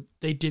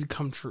they did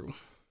come true.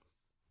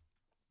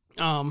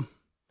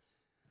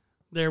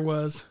 There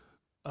was,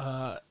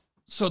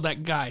 so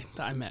that guy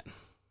that I met,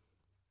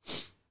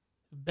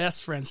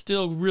 best friend,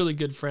 still really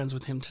good friends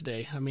with him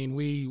today. I mean,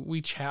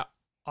 we chat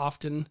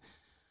often.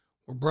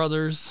 We're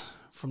brothers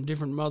from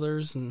different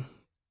mothers. And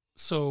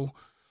so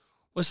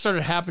what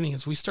started happening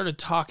is we started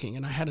talking,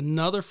 and I had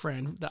another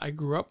friend that I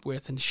grew up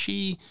with, and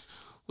she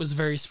was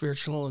very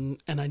spiritual,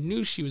 and I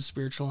knew she was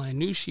spiritual, and I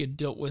knew she had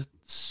dealt with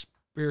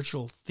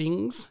spiritual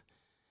things.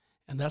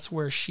 And that's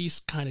where she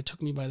kind of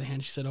took me by the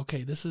hand. She said,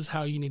 okay, this is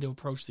how you need to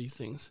approach these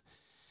things.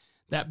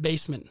 That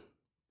basement,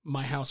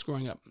 my house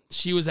growing up,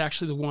 she was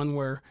actually the one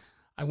where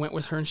I went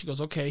with her, and she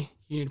goes, okay,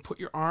 you need to put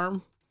your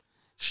arm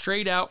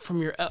straight out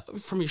from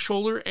your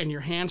shoulder and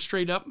your hand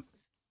straight up.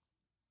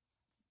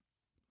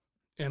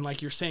 And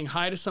like you're saying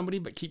hi to somebody,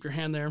 but keep your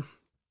hand there.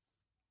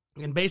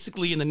 And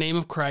basically in the name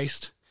of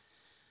Christ,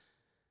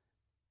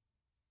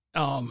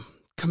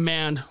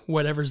 command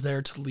whatever's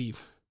there to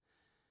leave.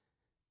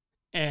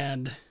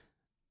 And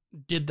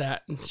did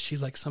that. And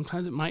she's like,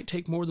 sometimes it might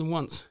take more than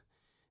once.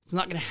 It's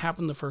not going to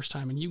happen the first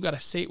time. And you've got to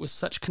say it with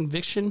such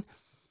conviction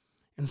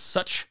and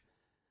such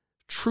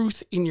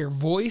truth in your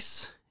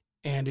voice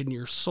and in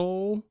your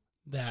soul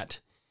that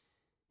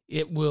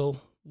it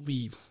will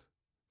leave,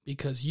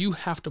 because you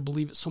have to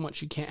believe it so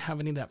much you can't have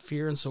any of that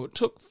fear. And so it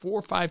took 4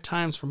 or 5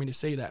 times for me to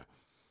say that.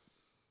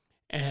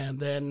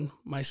 And then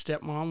my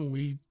stepmom,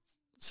 we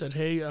said,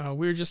 hey,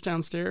 we're just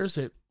downstairs.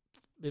 It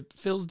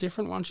feels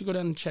different. Why don't you go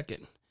down and check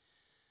it?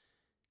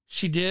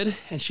 She did,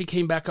 and she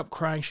came back up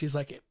crying. She's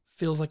like, it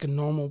feels like a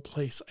normal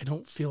place. I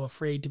don't feel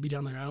afraid to be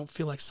down there. I don't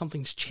feel like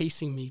something's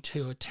chasing me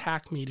to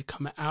attack me to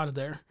come out of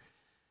there.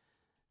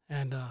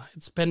 And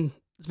it's been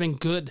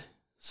good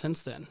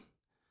since then.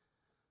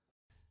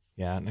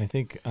 Yeah, and I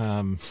think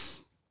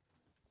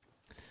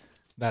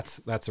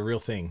that's a real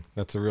thing.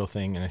 That's a real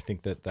thing, and I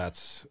think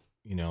that's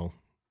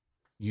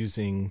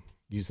using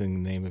the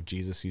name of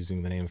Jesus,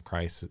 using the name of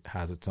Christ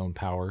has its own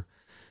power,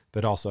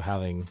 but also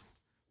having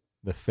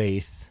the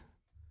faith,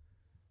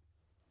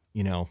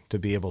 to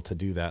be able to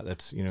do that.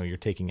 That's you're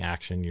taking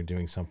action. You're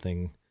doing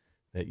something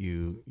that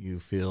you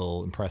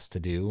feel impressed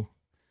to do.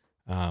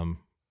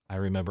 I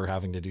remember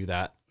having to do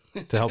that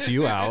to help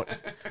you out.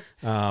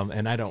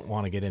 And I don't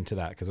want to get into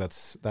that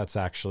because that's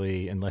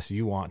actually, unless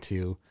you want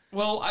to.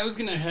 Well, I was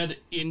going to head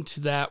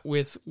into that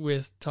with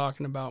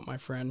talking about my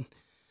friend.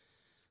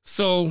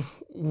 So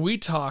we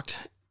talked,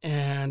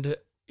 and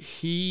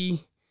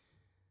he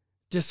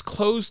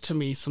disclosed to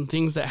me some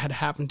things that had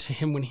happened to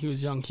him when he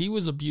was young. He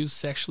was abused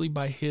sexually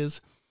by his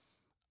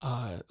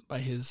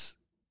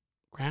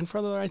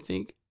grandfather, I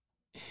think,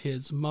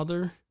 his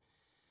mother,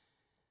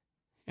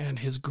 and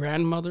his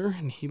grandmother,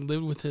 and he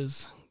lived with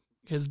his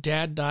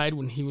dad died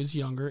when he was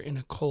younger in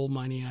a coal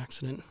mining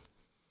accident.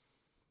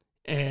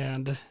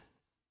 And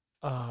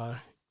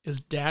his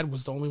dad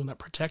was the only one that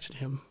protected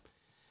him.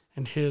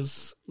 And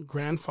his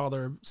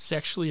grandfather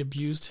sexually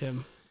abused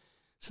him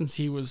since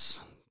he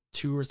was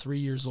 2 or 3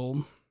 years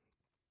old.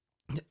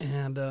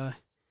 And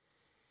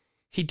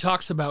he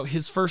talks about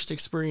his first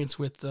experience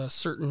with a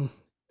certain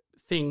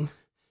thing.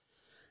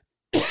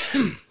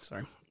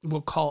 Sorry,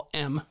 we'll call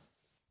M.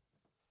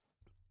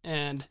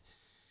 And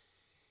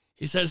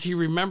he says he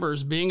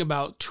remembers being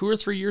about 2 or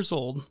 3 years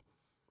old,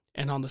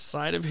 and on the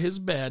side of his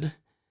bed,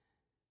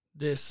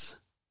 this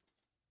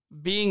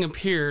being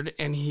appeared,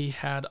 and he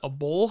had a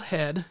bull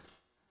head,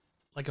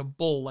 like a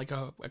bull, like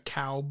a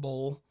cow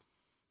bull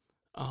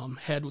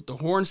head with the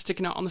horn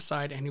sticking out on the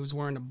side, and he was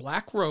wearing a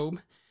black robe,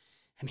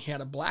 and he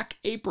had a black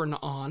apron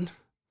on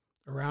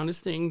around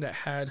his thing that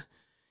had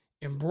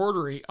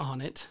embroidery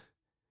on it.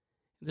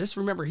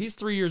 Remember, he's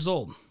 3 years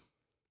old.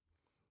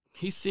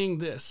 He's seeing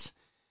this,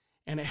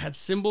 and it had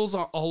symbols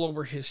all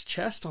over his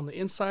chest on the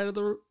inside of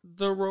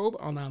the robe.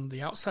 On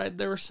the outside,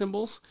 there were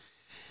symbols.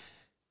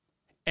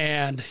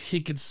 And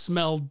he could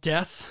smell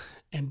death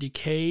and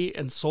decay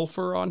and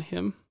sulfur on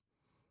him.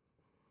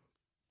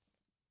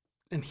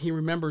 And he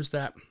remembers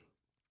that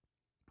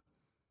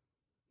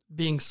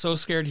being so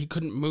scared he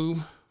couldn't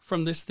move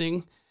from this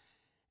thing.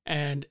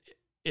 And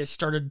it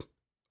started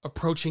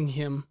approaching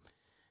him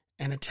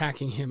and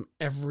attacking him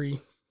every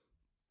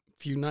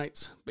few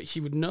nights. But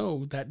he would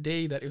know that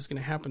day that it was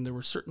going to happen. There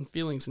were certain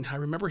feelings, and I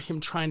remember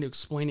him trying to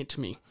explain it to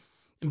me.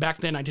 And back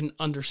then I didn't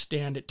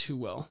understand it too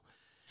well.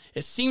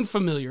 It seemed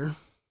familiar,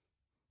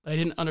 but I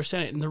didn't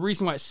understand it. And the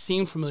reason why it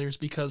seemed familiar is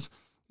because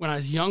when I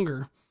was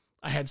younger,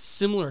 I had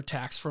similar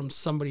attacks from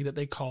somebody that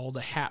they call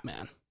the Hat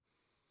Man.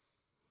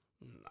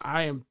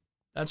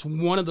 That's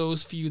one of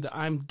those few that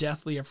I'm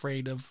deathly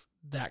afraid of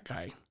that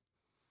guy.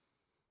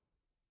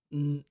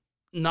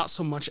 Not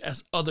so much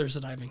as others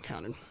that I've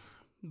encountered.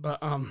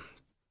 But,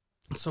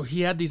 so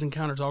he had these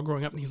encounters all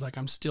growing up, and he's like,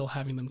 I'm still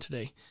having them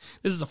today.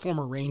 This is a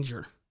former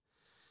Ranger.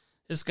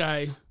 This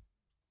guy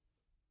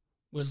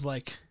was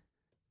like,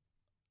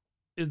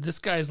 this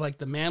guy's like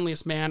the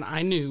manliest man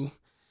I knew.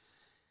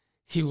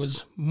 He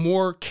was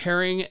more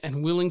caring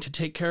and willing to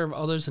take care of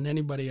others than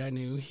anybody I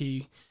knew.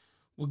 He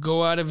would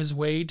go out of his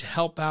way to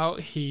help out.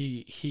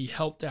 He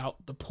helped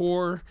out the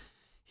poor.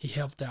 He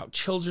helped out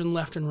children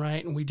left and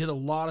right. And we did a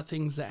lot of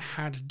things that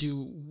had to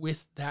do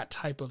with that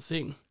type of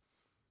thing.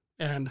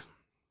 And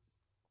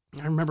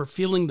I remember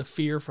feeling the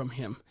fear from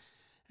him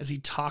as he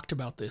talked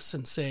about this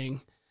and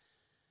saying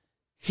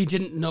he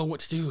didn't know what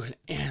to do.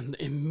 And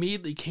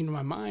immediately came to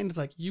my mind, it's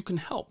like, you can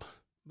help,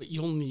 but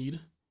you'll need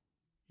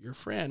your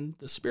friend,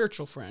 the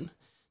spiritual friend,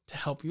 to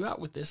help you out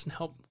with this and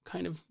help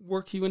kind of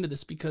work you into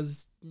this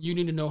because you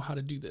need to know how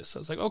to do this. I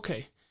was like,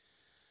 okay.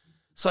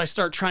 So I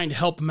start trying to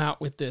help him out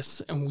with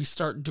this, and we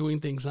start doing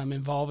things. I'm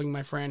involving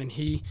my friend, and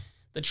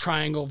the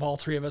triangle of all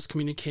three of us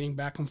communicating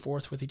back and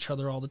forth with each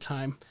other all the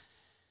time.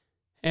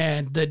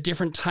 And the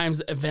different times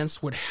that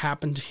events would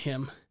happen to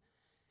him.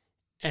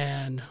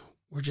 And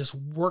we're just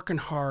working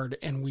hard,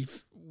 and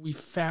we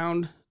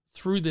found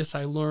through this,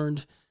 I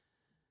learned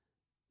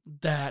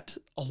that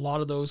a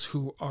lot of those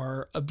who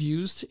are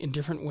abused in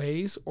different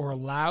ways or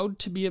allowed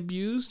to be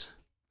abused,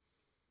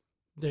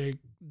 they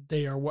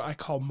are what I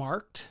call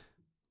marked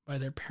by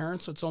their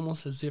parents. So it's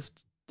almost as if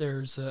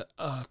there's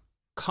a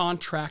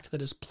contract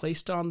that is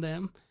placed on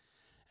them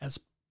as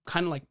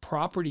kind of like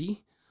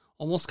property,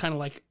 almost kind of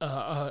like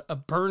a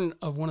burn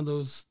of one of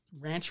those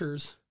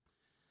ranchers,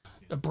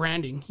 a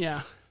branding.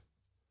 Yeah.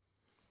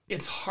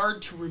 It's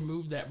hard to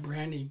remove that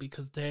branding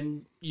because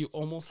then you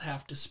almost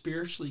have to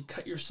spiritually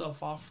cut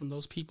yourself off from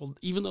those people.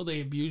 Even though they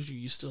abuse you,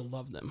 you still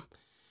love them.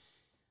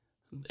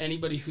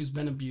 Anybody who's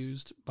been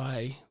abused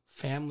by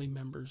family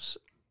members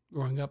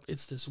growing up,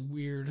 it's this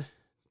weird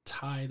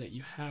tie that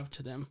you have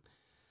to them.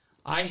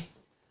 I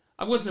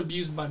wasn't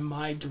abused by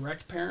my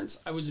direct parents.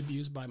 I was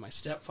abused by my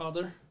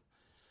stepfather,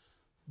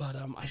 but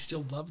I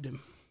still loved him.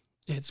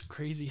 It's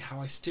crazy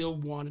how I still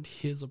wanted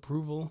his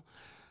approval.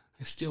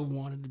 I still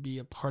wanted to be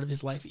a part of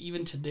his life.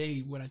 Even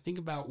today, when I think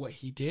about what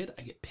he did,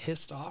 I get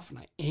pissed off and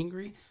I'm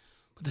angry.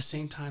 But at the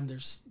same time,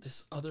 there's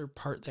this other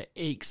part that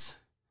aches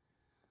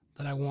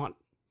that I want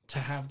to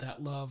have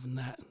that love and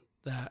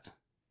that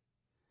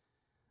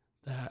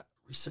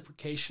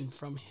reciprocation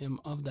from him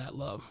of that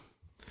love.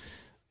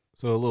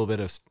 So a little bit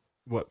of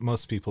what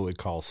most people would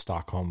call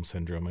Stockholm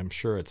Syndrome. I'm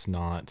sure it's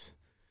not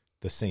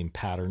the same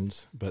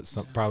patterns, but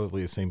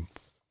probably the same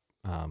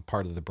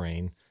part of the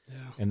brain. Yeah.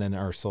 And then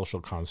our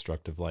social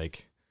construct of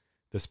like,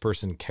 this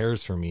person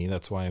cares for me.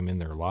 That's why I'm in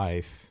their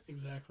life.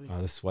 Exactly.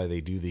 This is why they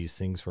do these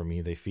things for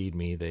me. They feed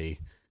me. They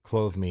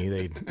clothe me.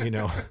 They,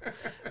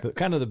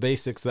 kind of the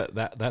basics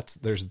that's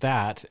there's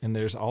that. And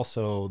there's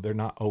also, they're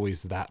not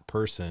always that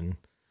person.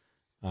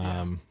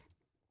 And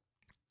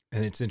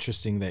it's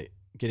interesting that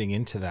getting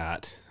into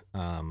that,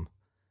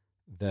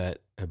 that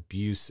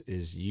abuse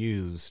is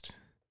used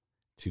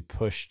to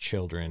push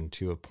children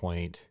to a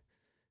point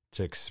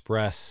to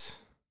express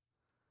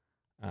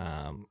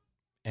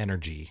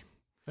energy.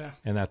 Yeah.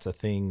 And that's a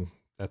thing,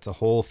 that's a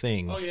whole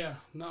thing. Oh yeah.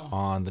 No.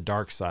 On the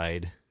dark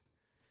side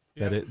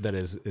that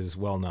is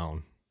well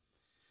known.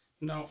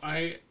 No,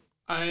 I've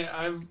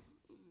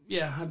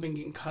been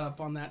getting caught up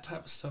on that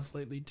type of stuff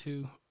lately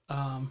too.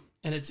 And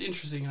it's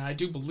interesting, and I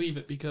do believe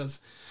it because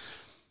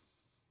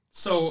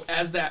so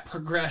as that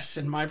progressed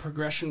and my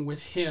progression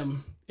with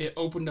him, it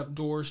opened up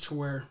doors to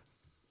where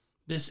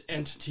this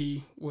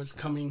entity was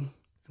coming,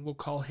 and we'll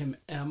call him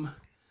M,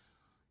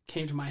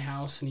 came to my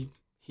house, and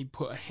he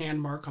put a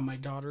hand mark on my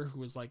daughter, who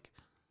was like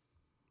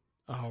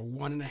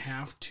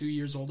 1.5, 2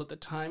 years old at the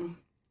time.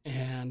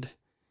 And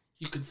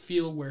you could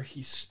feel where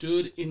he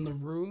stood in the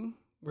room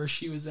where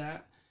she was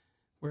at,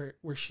 where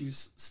she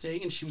was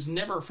staying. And she was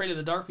never afraid of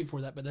the dark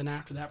before that. But then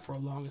after that, for a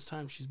longest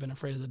time, she's been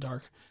afraid of the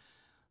dark.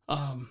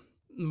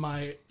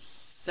 My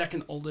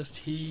second oldest,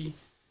 he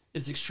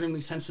is extremely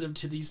sensitive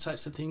to these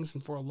types of things.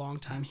 And for a long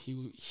time,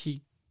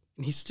 he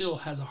still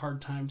has a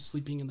hard time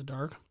sleeping in the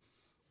dark.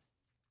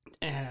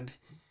 And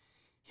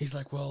he's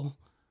like, well,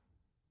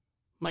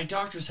 my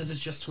doctor says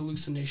it's just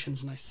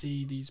hallucinations, and I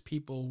see these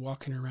people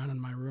walking around in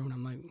my room.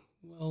 I'm like,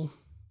 well,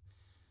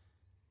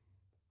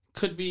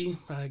 could be,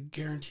 but I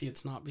guarantee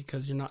it's not,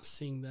 because you're not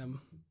seeing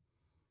them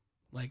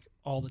like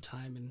all the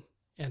time.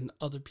 And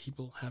other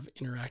people have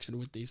interacted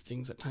with these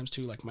things at times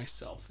too, like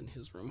myself in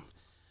his room.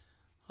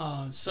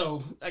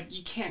 So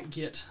you can't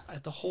get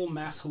at the whole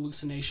mass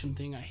hallucination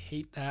thing. I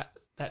hate that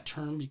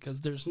term,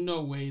 because there's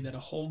no way that a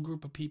whole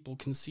group of people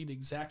can see the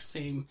exact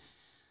same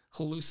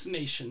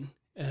hallucination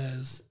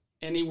as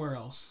anywhere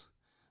else.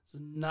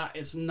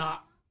 It's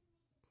not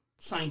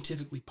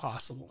scientifically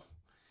possible.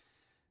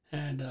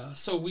 And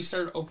so we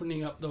started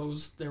opening up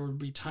those. There would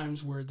be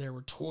times where there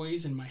were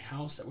toys in my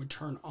house that would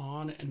turn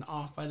on and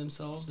off by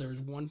themselves. There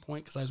was one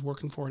point, because I was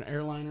working for an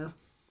airliner,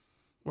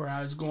 where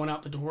I was going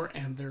out the door,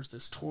 and there's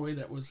this toy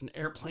that was an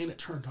airplane that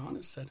turned on.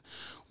 It said,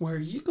 "Where are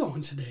you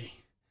going today?"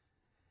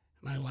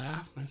 And I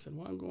laughed, and I said,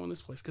 "Well, I'm going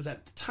this place." Because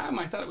at the time,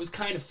 I thought it was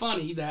kind of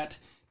funny that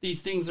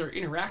these things are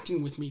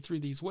interacting with me through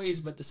these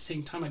ways, but at the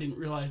same time, I didn't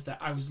realize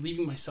that I was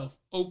leaving myself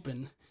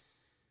open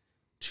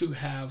to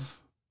have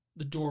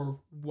the door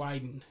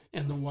widen.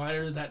 And the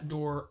wider that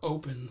door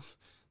opens,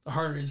 the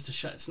harder it is to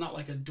shut. It's not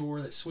like a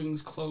door that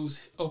swings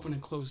closed, open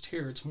and closed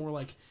here. It's more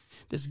like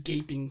this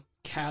gaping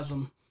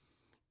chasm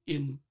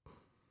in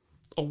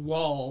a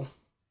wall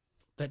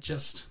that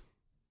just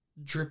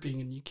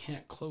dripping, and you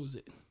can't close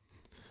it.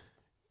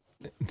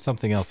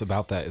 Something else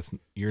about that is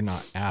you're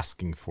not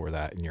asking for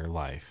that in your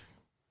life.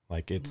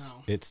 Like it's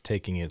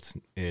taking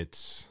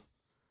its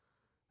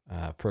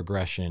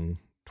progression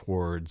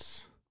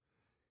towards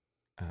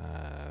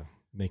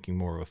making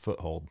more of a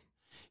foothold.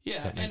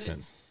 Yeah, that makes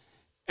sense.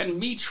 And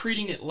me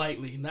treating it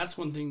lightly, and that's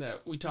one thing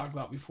that we talked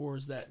about before,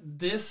 is that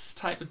this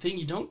type of thing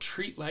you don't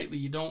treat lightly.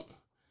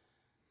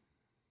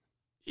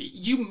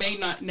 You may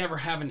never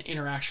have an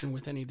interaction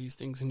with any of these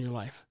things in your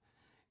life.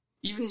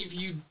 Even if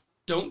you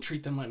don't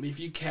treat them lightly, if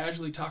you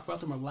casually talk about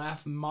them or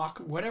laugh, mock,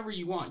 whatever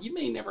you want, you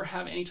may never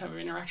have any type of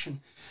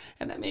interaction.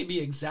 And that may be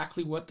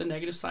exactly what the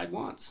negative side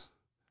wants.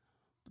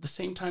 At the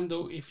same time,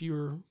 though, if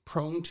you're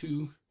prone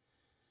to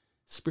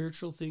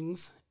spiritual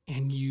things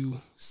and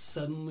you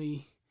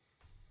suddenly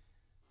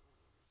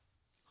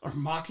are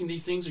mocking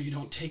these things, or you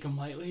don't take them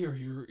lightly, or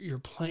you're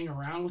playing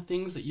around with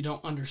things that you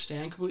don't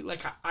understand completely.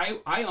 Like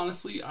I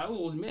honestly, I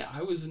will admit,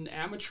 I was an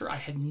amateur. I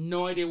had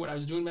no idea what I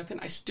was doing back then.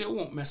 I still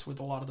won't mess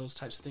with a lot of those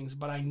types of things,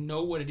 but I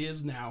know what it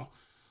is now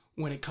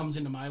when it comes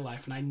into my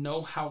life, and I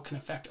know how it can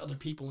affect other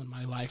people in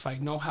my life. I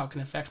know how it can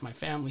affect my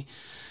family.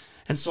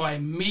 And so I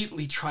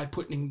immediately try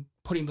putting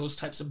those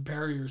types of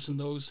barriers and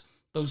those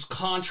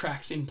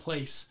contracts in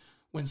place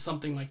when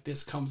something like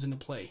this comes into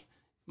play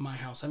in my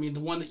house. I mean, the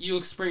one that you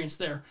experienced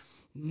there,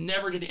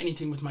 never did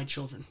anything with my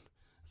children.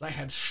 I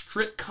had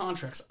strict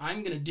contracts.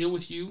 I'm going to deal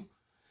with you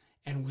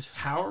and with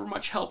however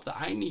much help that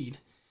I need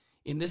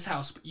in this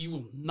house, but you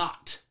will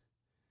not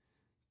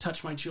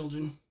touch my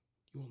children.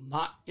 You will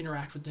not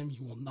interact with them.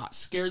 You will not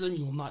scare them.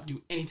 You will not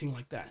do anything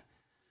like that.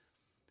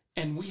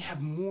 And we have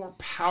more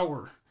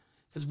power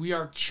because we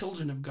are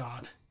children of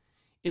God.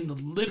 In the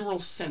literal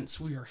sense,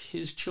 we are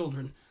His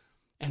children.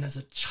 And as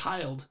a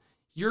child,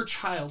 your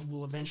child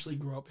will eventually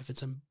grow up. If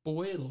it's a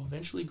boy, it'll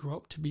eventually grow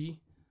up to be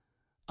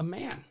a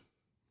man.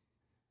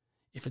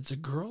 If it's a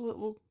girl, it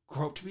will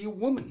grow up to be a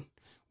woman.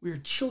 We are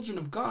children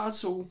of God,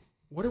 so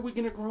what are we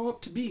going to grow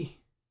up to be?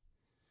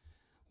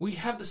 We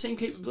have the same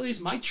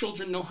capabilities. My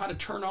children know how to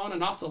turn on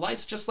and off the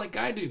lights just like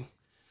I do.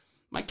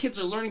 My kids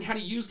are learning how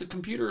to use the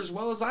computer as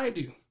well as I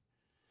do.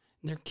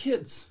 And they're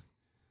kids.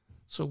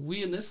 So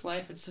we in this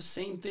life, it's the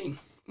same thing.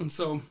 And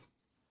so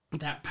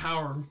that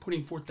power,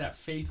 putting forth that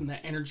faith and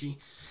that energy,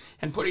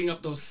 and putting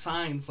up those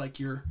signs like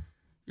your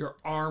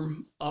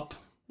arm up,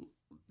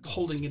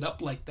 holding it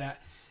up like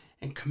that,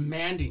 and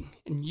commanding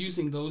and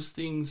using those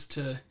things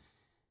to,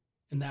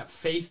 and that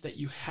faith that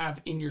you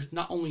have in your,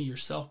 not only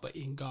yourself, but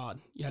in God.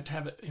 You have to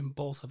have it in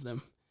both of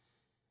them.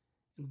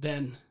 And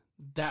then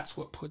that's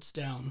what puts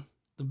down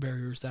the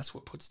barriers. That's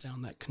what puts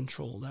down that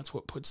control. That's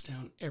what puts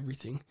down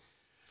everything.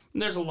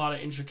 And there's a lot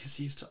of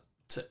intricacies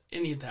to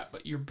any of that,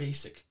 but you're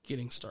basic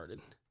getting started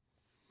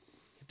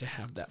to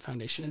have that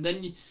foundation. And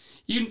then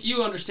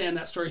you understand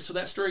that story. So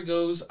that story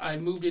goes, I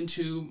moved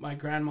into my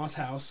grandma's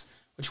house,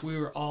 which we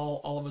were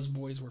all of us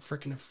boys were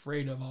freaking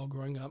afraid of all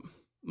growing up.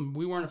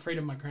 We weren't afraid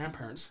of my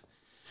grandparents.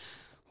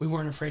 We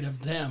weren't afraid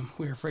of them.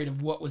 We were afraid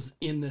of what was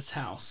in this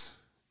house.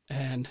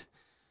 And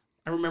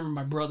I remember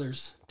my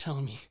brothers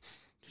telling me,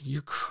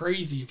 you're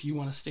crazy if you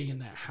want to stay in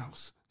that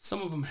house.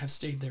 Some of them have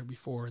stayed there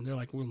before, and they're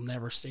like, we'll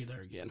never stay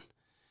there again.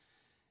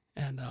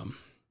 And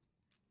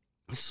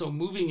so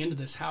moving into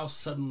this house,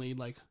 suddenly,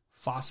 like,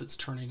 faucets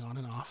turning on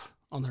and off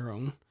on their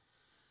own,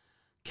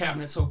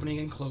 cabinets opening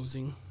and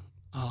closing.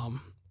 I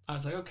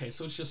was like, okay,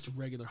 so it's just a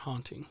regular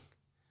haunting.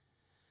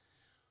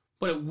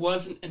 But it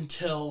wasn't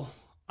until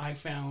I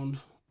found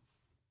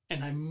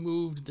and I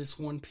moved this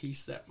one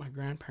piece that my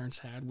grandparents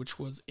had, which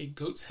was a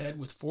goat's head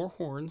with 4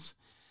 horns,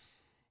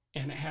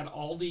 and it had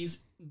all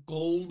these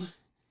gold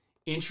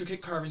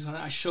intricate carvings on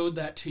it. I showed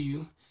that to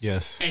you.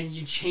 Yes. And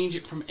you change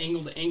it from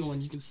angle to angle,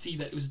 and you can see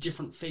that it was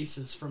different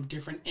faces from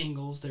different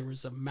angles. There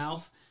was a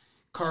mouth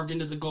carved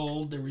into the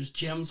gold. There was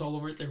gems all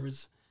over it.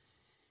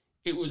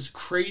 It was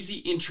crazy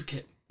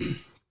intricate.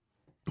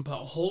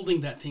 But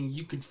holding that thing,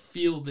 you could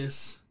feel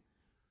this.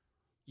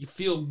 You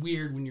feel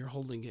weird when you're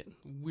holding it.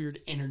 Weird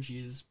energy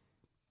is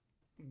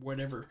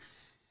whatever.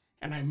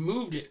 And I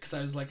moved it because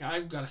I was like,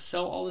 I've got to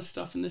sell all this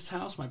stuff in this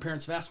house. My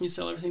parents have asked me to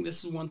sell everything.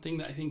 This is one thing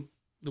that I think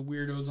the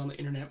weirdos on the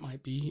internet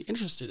might be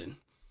interested in.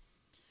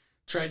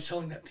 Tried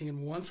selling that thing,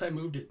 and once I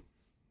moved it,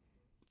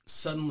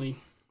 suddenly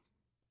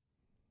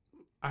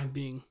I'm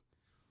being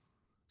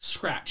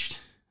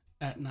scratched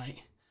at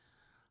night.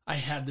 I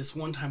had this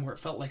one time where it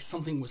felt like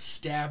something was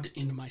stabbed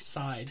into my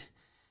side,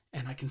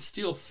 and I can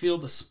still feel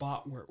the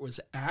spot where it was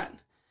at,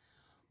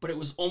 but it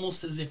was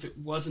almost as if it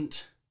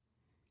wasn't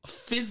a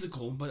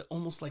physical, but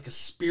almost like a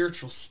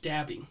spiritual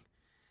stabbing.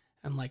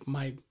 And like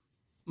my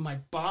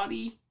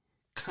body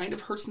kind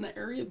of hurts in that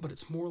area, but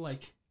it's more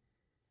like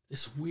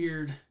this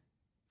weird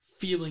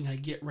feeling I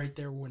get right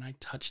there when I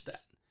touch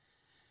that.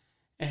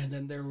 And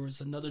then there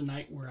was another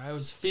night where I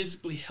was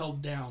physically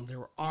held down. There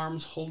were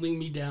arms holding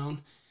me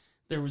down.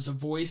 There was a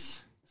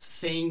voice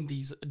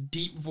a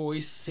deep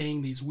voice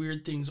saying these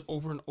weird things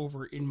over and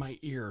over in my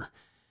ear.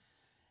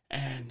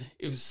 And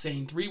it was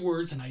saying 3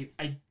 words, and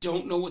I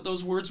don't know what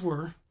those words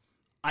were.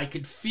 I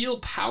could feel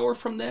power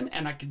from them,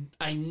 and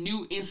I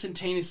knew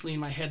instantaneously in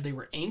my head they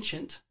were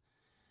ancient.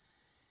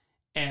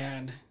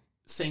 And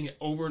saying it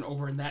over and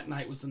over, and that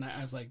night was the night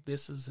I was like,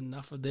 this is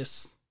enough of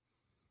this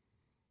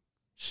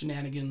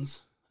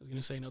shenanigans. I was going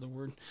to say another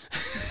word.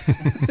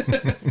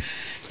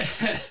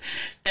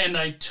 And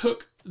I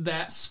took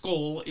that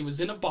skull. It was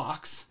in a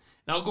box.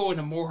 And I'll go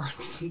into more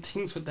on some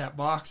things with that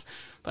box.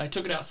 But I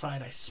took it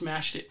outside. I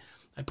smashed it.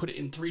 I put it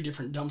in 3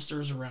 different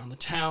dumpsters around the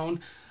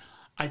town.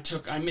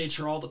 I made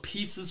sure all the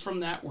pieces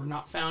from that were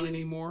not found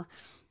anymore.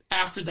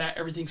 After that,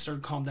 everything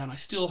started to calm down. I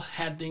still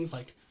had things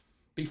like,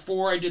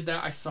 before I did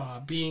that, I saw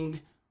a being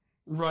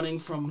running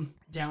from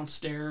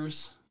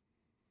downstairs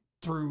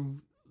through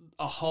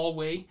a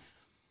hallway.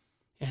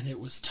 And it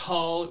was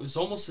tall. It was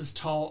almost as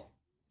tall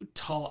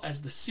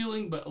as the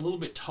ceiling, but a little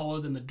bit taller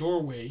than the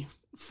doorway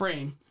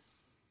frame.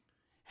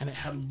 And it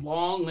had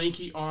long,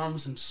 lanky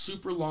arms and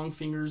super long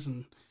fingers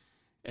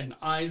and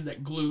eyes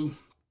that glue.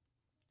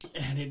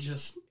 And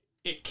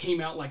it came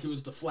out like it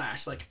was the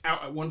Flash. Like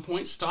out at one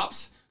point,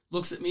 stops,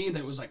 looks at me, and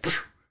then it was like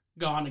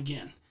gone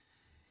again.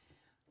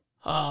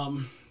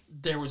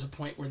 There was a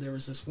point where there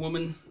was this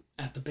woman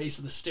at the base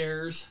of the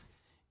stairs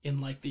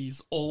in like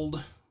these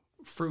old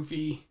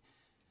froofy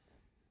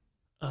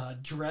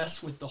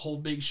dress with the whole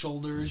big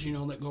shoulders,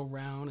 that go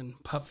round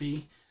and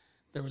puffy.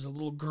 There was a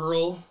little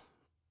girl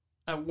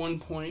at one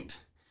point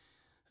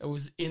that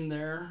was in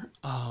there.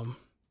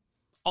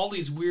 All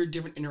these weird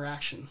different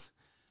interactions.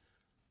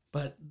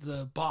 But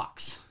the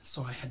box,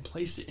 so I had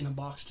placed it in a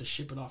box to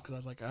ship it off because I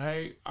was like,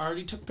 I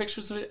already took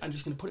pictures of it. I'm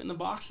just going to put it in the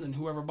box, and then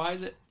whoever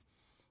buys it,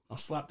 I'll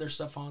slap their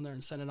stuff on there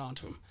and send it on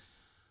to them.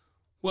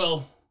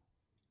 Well,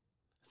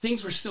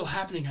 things were still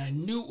happening. I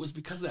knew it was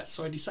because of that.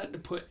 So I decided to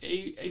put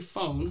a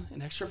phone,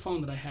 an extra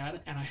phone that I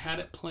had, and I had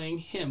it playing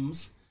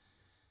hymns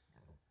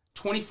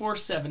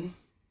 24/7.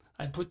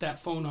 I'd put that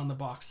phone on the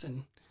box,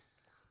 and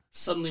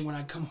suddenly when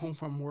I'd come home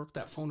from work,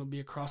 that phone would be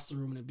across the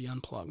room and it'd be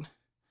unplugged.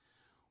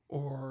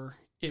 Or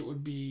it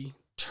would be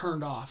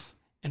turned off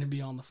and it'd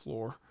be on the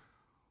floor.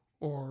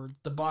 Or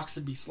the box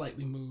would be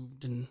slightly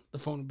moved and the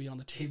phone would be on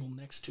the table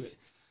next to it.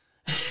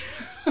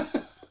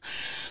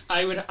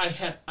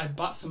 I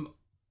bought some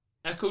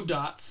Echo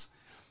Dots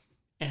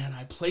and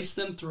I placed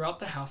them throughout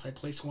the house. I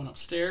placed one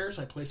upstairs,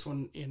 I placed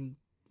one in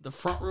the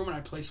front room, and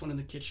I placed one in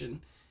the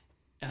kitchen.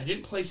 And I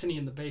didn't place any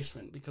in the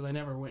basement because I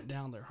never went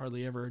down there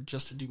hardly ever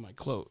just to do my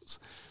clothes.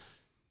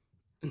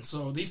 And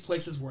so these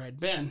places where I'd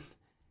been,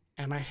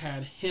 and I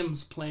had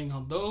hymns playing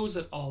on those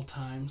at all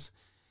times.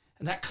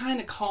 And that kind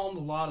of calmed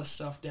a lot of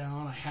stuff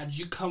down. I had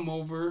you come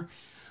over.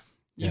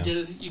 You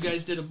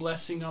guys did a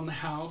blessing on the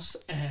house,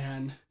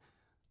 and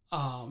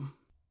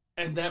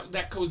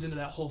that goes into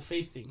that whole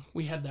faith thing.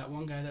 We had that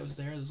one guy that was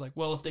there that was like,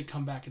 well, if they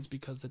come back, it's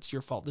because that's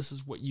your fault. This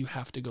is what you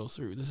have to go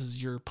through. This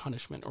is your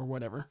punishment or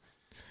whatever.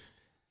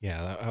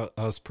 Yeah,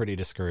 I was pretty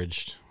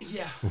discouraged.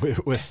 Yeah.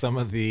 with some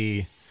of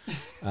the,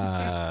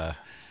 I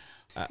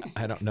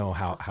don't know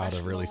how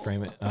to really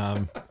frame it.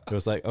 It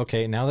was like,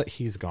 okay, now that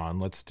he's gone,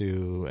 let's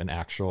do an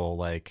actual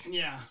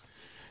Yeah.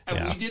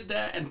 And we did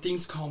that, and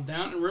things calmed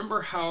down. And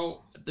remember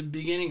how at the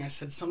beginning I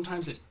said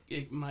sometimes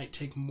it might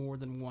take more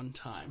than one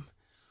time.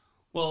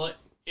 Well,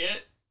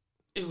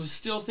 it was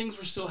still, things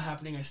were still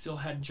happening. I still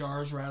had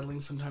jars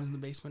rattling sometimes in the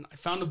basement. I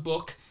found a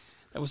book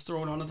that was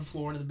thrown onto the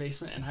floor into the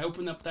basement, and I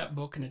opened up that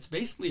book, and it's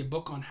basically a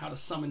book on how to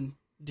summon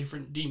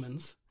different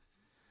demons.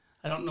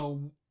 I don't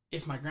know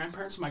if my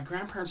grandparents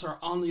are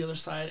on the other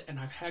side, and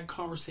I've had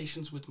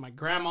conversations with my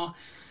grandma,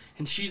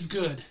 and she's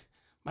good.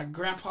 My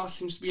grandpa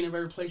seems to be in a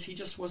better place. He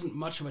just wasn't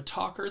much of a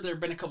talker. There have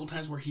been a couple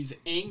times where he's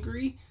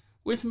angry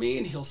with me,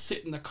 and he'll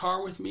sit in the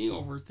car with me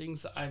over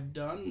things that I've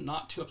done,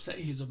 not too upset.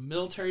 He's a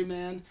military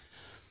man,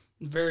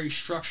 very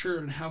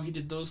structured in how he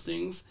did those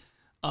things.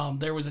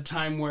 There was a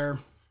time where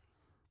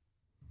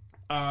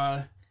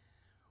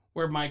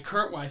my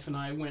current wife and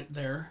I went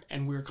there,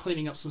 and we were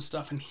cleaning up some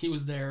stuff, and he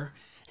was there,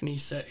 and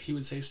he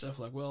would say stuff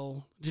like,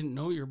 well, I didn't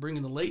know you were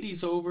bringing the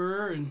ladies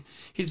over, and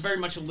he's very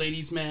much a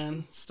ladies'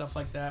 man, stuff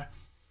like that.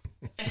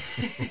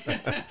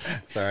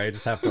 Sorry, I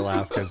just have to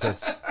laugh because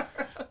it's,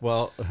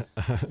 well,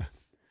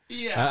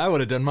 yeah, I would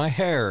have done my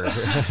hair,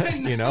 I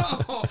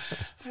know.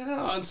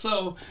 And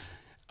so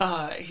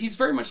he's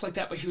very much like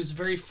that, but he was a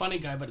very funny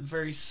guy, but a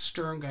very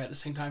stern guy at the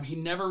same time. He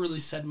never really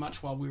said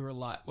much while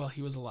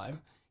he was alive.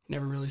 He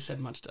never really said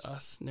much to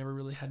us, never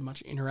really had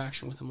much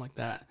interaction with him like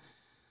that.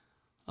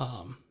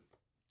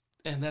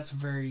 And that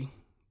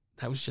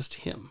was just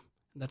him.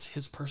 That's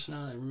his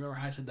personality. Remember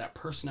how I said that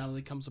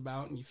personality comes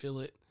about and you feel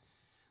it.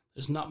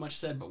 There's not much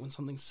said, but when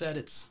something's said,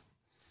 that's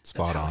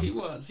how he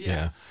was.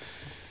 Yeah.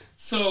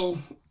 So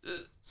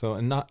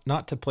and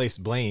not to place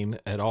blame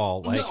at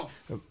all. Like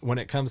when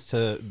it comes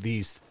to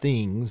these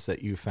things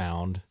that you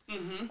found,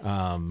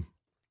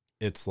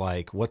 it's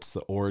like, what's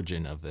the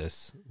origin of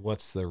this?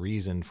 What's the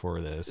reason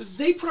for this?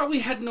 They probably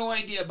had no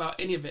idea about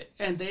any of it.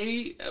 And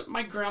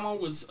my grandma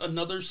was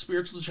another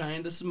spiritual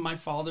giant. This is my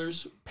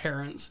father's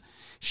parents.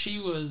 She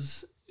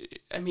was,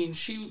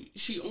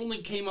 she only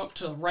came up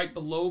to right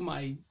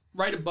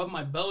above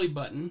my belly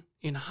button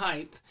in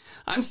height.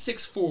 I'm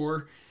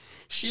 6'4".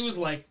 She was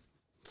like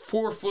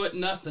 4 foot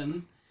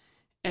nothing.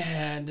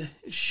 And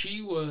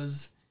she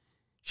was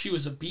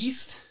a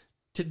beast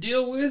to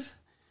deal with.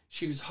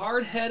 She was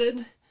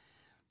hard-headed.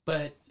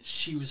 But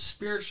she was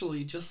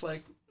spiritually just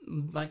like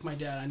my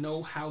dad. I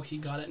know how he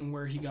got it and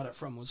where he got it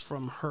from was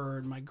from her.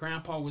 And my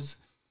grandpa was,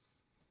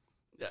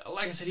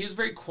 like I said, he was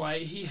very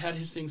quiet. He had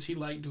his things he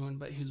liked doing,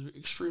 but he was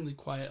extremely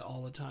quiet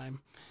all the time.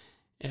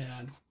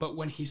 But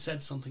when he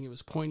said something, it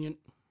was poignant.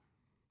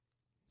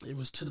 It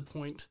was to the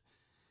point.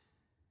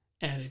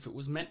 And if it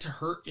was meant to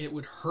hurt, it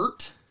would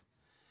hurt.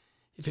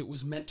 If it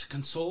was meant to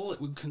console, it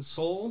would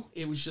console.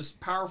 It was just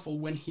powerful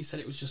when he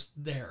said it was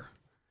just there.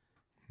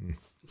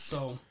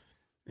 So...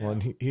 Well,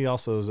 and he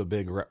also was a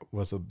big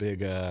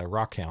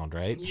rock hound,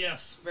 right?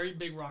 Yes, very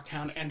big rock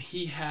hound, and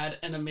he had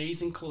an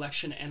amazing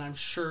collection, and I'm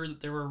sure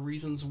that there were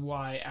reasons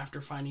why after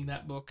finding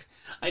that book.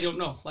 I don't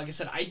know. Like I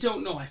said, I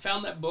don't know. I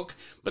found that book,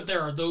 but there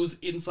are those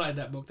inside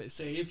that book that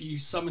say if you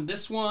summon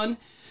this one,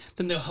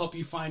 then they'll help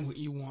you find what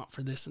you want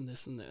for this and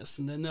this and this,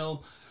 and then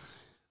they'll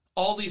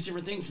all these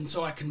different things, and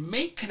so I can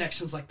make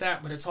connections like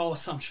that, but it's all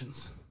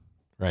assumptions.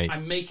 Right.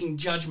 I'm making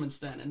judgments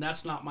then, and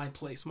that's not my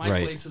place. My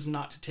place is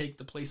not to take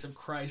the place of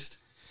Christ.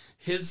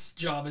 His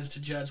job is to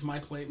judge.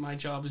 My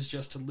job is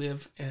just to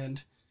live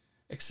and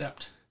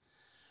accept.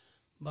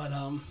 But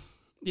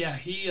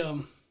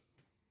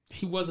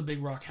he was a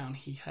big rock hound.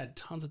 He had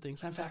tons of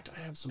things. In fact,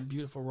 I have some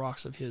beautiful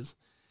rocks of his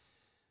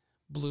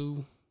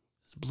blue.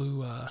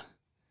 What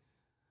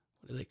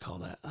do they call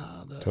that?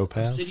 The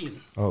topaz?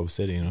 Obsidian. Oh,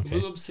 obsidian. Okay.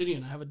 Blue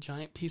obsidian. I have a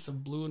giant piece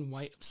of blue and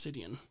white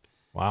obsidian.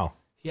 Wow.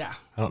 Yeah.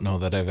 I don't know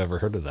that I've ever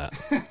heard of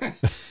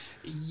that.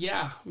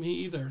 Yeah, me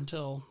either,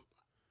 until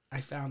I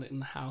found it in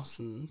the house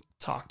and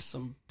talked to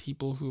some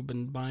people who have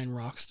been buying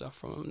rock stuff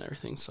from him and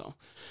everything. So,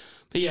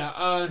 but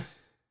yeah,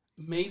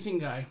 amazing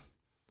guy.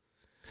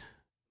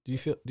 Do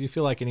you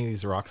feel like any of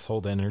these rocks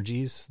hold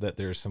energies, that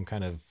there's some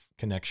kind of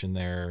connection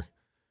there?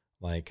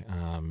 Like,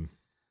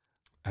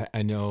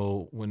 I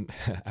know when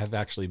I've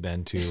actually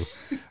been to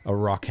a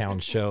rock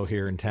hound show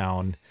here in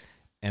town,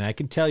 and I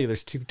can tell you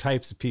there's two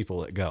types of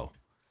people that go.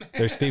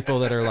 There's people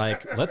that are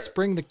like, let's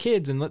bring the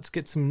kids and let's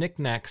get some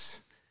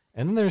knickknacks.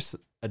 And then there's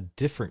a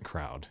different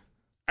crowd.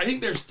 I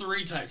think there's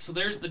 3 types. So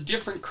there's the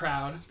different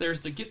crowd,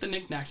 there's the get the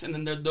knickknacks, and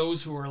then there are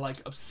those who are like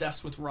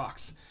obsessed with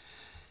rocks.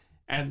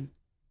 And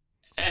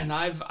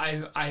I've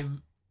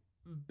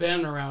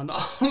been around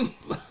all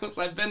those.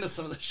 I've been to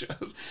some of the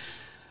shows.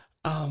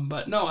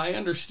 But no, I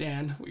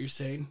understand what you're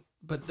saying.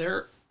 But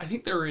I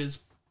think there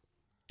is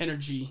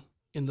energy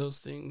in those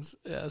things,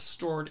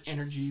 stored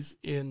energies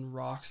in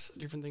rocks,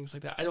 different things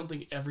like that. I don't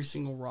think every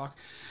single rock,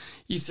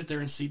 you sit there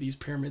and see these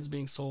pyramids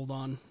being sold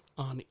on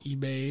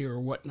eBay or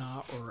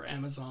whatnot, or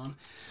Amazon,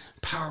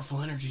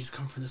 powerful energies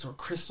come from this, or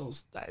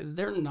crystals.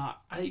 They're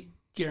not, I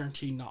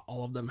guarantee not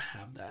all of them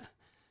have that.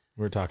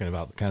 We're talking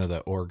about kind of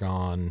the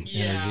orgone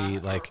energy,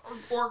 like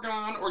or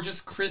orgone, or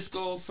just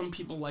crystals. Some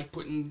people like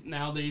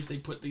nowadays they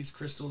put these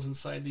crystals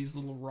inside these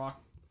little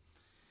rock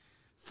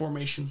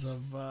formations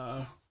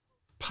of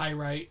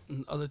pyrite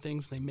and other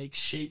things. They make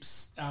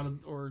shapes out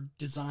of, or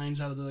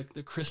designs out of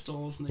the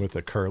crystals, and with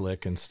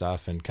acrylic and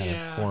stuff, and kind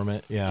of form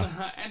it.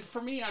 Yeah. And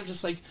for me, I'm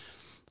just like,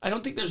 I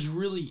don't think there's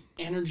really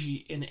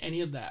energy in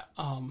any of that.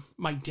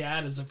 My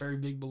dad is a very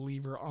big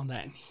believer on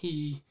that, and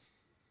he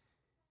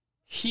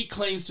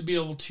claims to be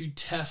able to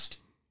test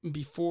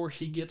before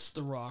he gets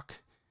the rock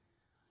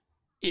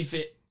if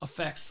it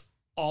affects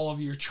all of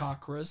your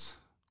chakras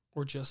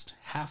or just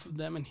half of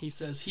them. And he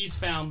says he's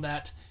found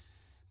that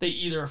they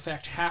either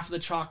affect half of the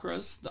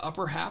chakras, the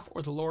upper half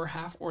or the lower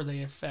half, or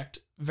they affect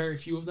very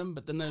few of them.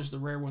 But then there's the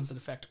rare ones that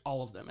affect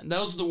all of them. And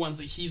those are the ones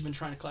that he's been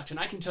trying to collect. And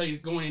I can tell you,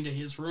 going into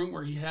his room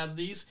where he has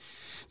these,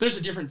 there's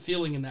a different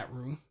feeling in that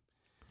room.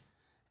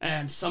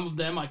 And some of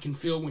them I can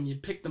feel when you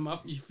pick them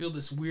up, you feel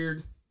this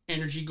weird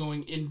energy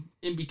going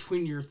in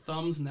between your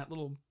thumbs and that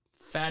little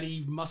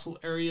fatty muscle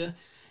area,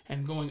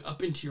 and going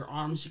up into your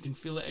arms. You can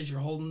feel it as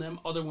you're holding them.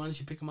 Other ones,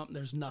 you pick them up and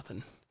there's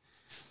nothing.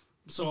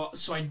 So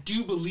I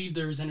do believe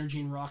there is energy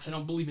in rocks. I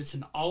don't believe it's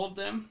in all of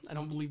them. I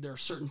don't believe there are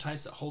certain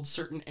types that hold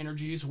certain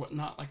energies or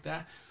whatnot like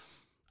that.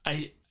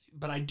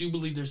 But I do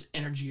believe there's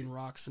energy in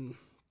rocks, and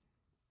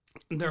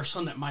there are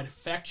some that might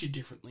affect you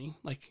differently.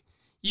 Like,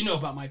 you know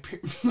about my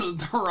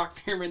the rock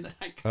pyramid that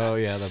I got. Oh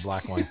yeah, the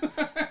black one.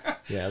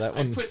 Yeah, that I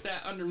one. put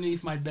that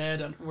underneath my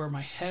bed where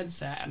my head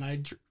sat, and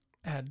I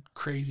had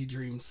crazy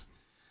dreams.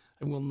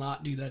 I will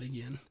not do that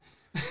again.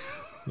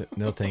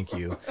 No, thank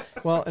you.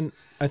 Well, and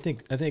I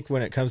think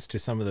when it comes to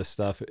some of this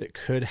stuff, it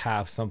could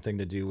have something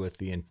to do with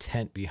the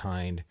intent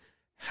behind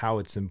how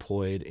it's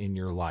employed in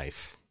your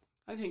life.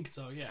 I think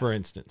so, yeah. For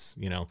instance,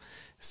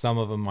 some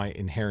of them might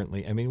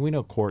inherently, I mean, we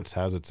know quartz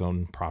has its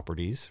own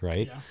properties,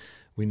 right? Yeah.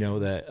 We know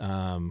that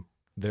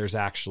there's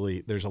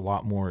a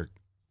lot more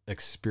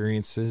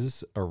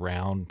experiences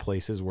around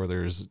places where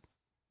there's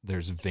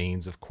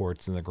veins of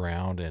quartz in the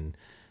ground and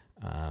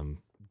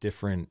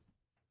different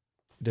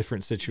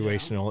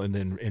situational in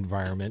the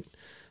environment.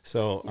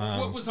 So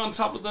what was on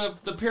top of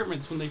the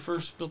pyramids when they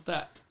first built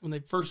that? When they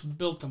first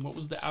built them, what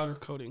was the outer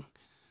coating?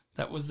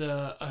 That was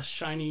a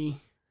shiny.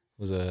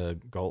 Was a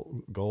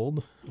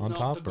gold on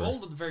top? The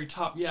gold at the very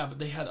top, yeah, but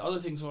they had other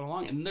things going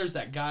along. And there's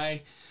that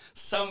guy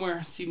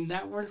somewhere. See,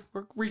 that we're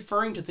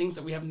referring to things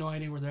that we have no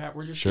idea where they're at.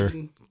 We're just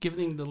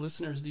giving the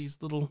listeners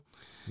these little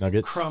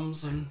nuggets,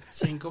 crumbs, and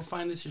saying, "Go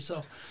find this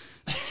yourself."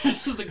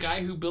 This is the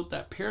guy who built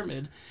that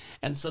pyramid,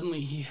 and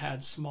suddenly he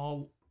had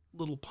small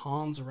little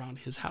ponds around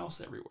his house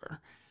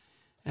everywhere,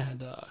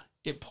 and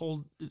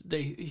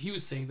he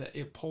was saying that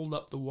it pulled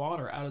up the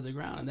water out of the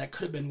ground, and that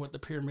could have been what the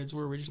pyramids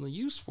were originally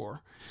used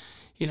for.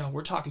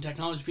 We're talking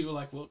technology. People are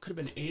like, well, it could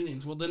have been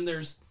aliens. Well, then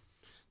there's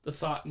the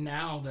thought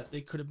now that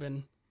they could have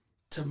been,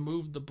 to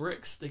move the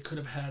bricks, they could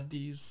have had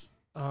these,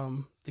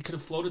 they could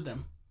have floated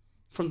them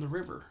from the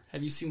river.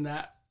 Have you seen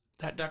that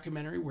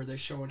documentary where they're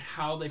showing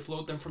how they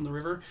float them from the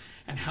river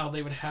and how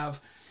they would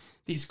have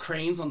these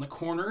cranes on the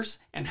corners,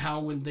 and how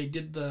when they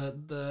did the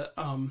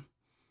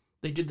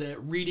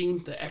reading,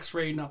 the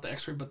X-ray, not the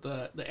X-ray, but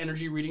the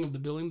energy reading of the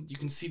building, you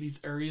can see these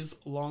areas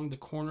along the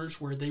corners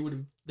where they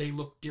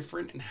look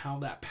different, and how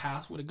that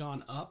path would have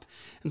gone up.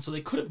 And so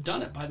they could have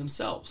done it by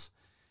themselves.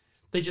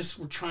 They just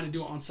were trying to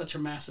do it on such a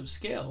massive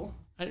scale.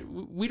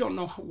 We don't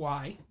know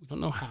why. We don't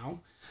know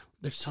how.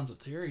 There's tons of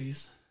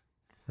theories.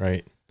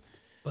 Right.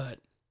 But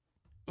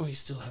we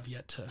still have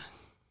yet to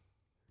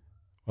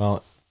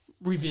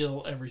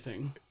reveal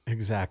everything.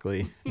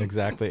 Exactly.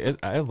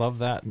 I love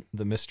that,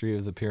 the mystery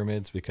of the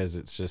pyramids, because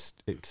it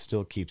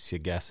still keeps you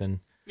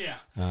guessing. Yeah.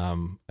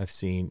 I've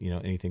seen,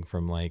 anything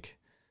from like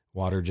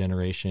water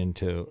generation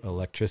to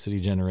electricity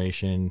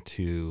generation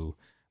to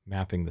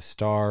mapping the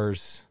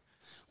stars.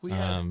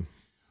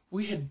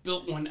 We had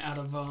built one out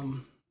of not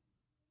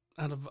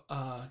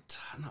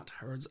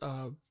tie rods,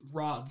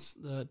 rods,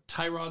 the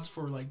tie rods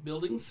for like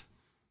buildings.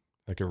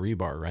 Like a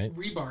rebar, right?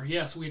 Rebar,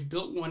 yes. We had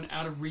built one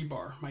out of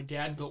rebar. My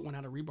dad built one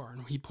out of rebar,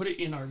 and he put it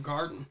in our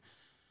garden.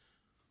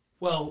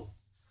 Well,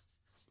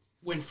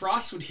 when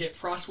frost would hit,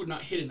 frost would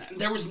not hit in that. And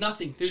there was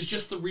nothing. There's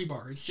just the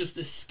rebar. It's just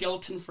this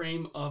skeleton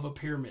frame of a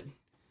pyramid.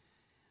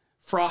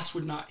 Frost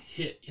would not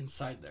hit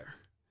inside there.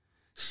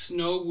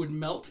 Snow would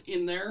melt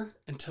in there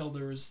until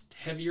there was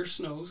heavier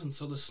snows, and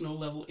so the snow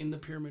level in the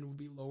pyramid would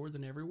be lower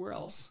than everywhere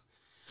else.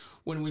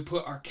 When we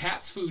put our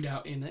cat's food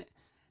out in it,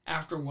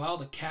 after a while,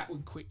 the cat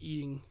would quit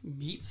eating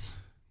meats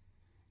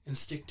and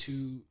stick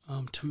to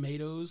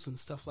tomatoes and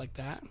stuff like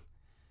that.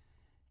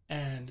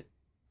 And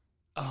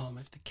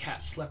if the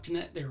cat slept in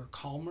it, they were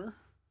calmer.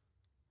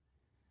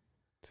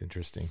 It's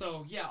interesting.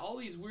 So, yeah, all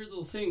these weird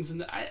little things.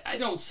 And I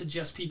don't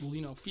suggest people,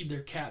 feed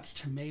their cats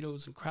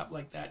tomatoes and crap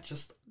like that,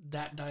 just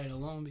that diet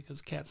alone,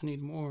 because cats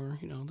need more.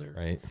 They're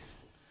right.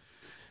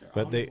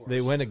 But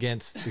they went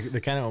against, they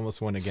kind of almost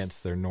went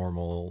against their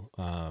normal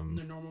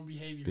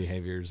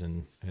behaviors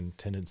and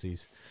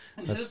tendencies.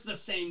 And this is the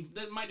same,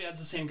 my dad's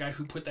the same guy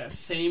who put that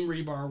same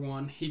rebar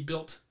one. He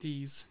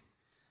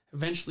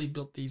eventually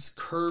built these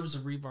curves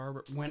of rebar,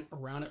 but went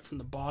around it from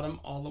the bottom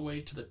all the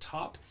way to the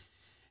top.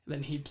 And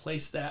then he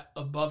placed that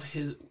above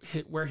his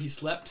where he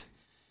slept.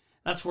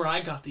 That's where I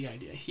got the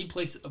idea. He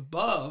placed it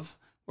above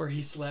where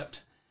he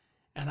slept,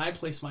 and I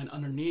placed mine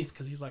underneath,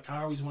 because he's like,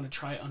 I always want to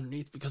try it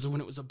underneath, because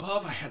when it was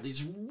above, I had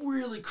these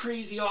really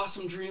crazy,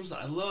 awesome dreams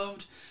that I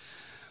loved,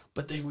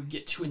 but they would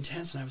get too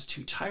intense, and I was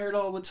too tired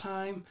all the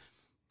time.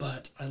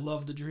 But I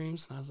loved the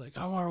dreams, and I was like,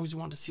 I always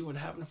wanted to see what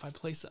would happen if I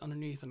placed it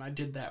underneath, and I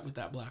did that with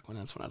that black one.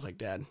 That's when I was like,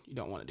 Dad, you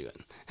don't want to do it.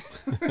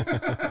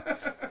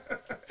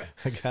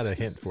 I got a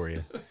hint for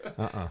you.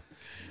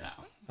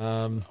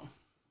 No.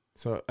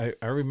 So I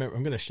remember,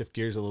 I'm going to shift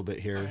gears a little bit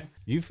here.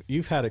 Okay.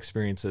 You've had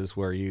experiences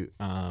where you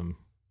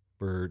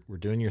were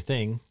doing your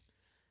thing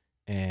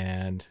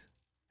and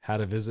had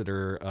a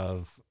visitor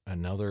of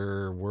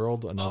another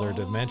world, another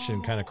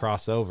dimension kind of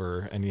cross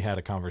over, and you had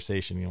a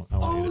conversation. I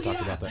want you to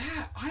talk about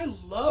that. I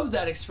love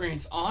that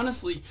experience,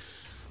 honestly.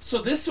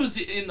 So this was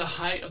in the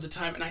height of the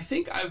time, and I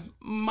think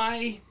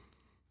my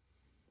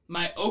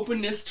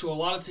openness to a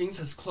lot of things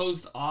has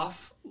closed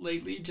off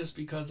lately, just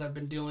because I've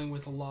been dealing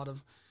with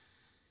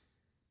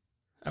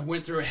I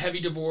went through a heavy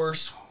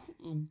divorce,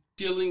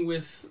 dealing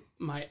with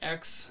my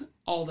ex,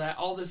 all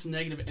this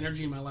negative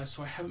energy in my life,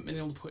 so I haven't been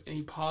able to put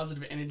any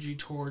positive energy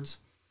towards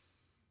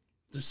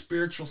the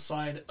spiritual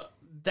side,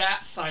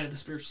 that side of the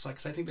spiritual side,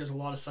 because I think there's a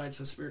lot of sides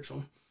to the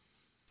spiritual.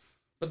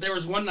 But there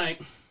was one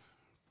night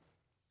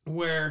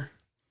where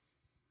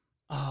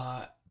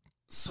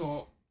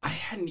So I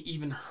hadn't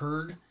even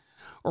heard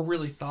or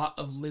really thought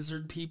of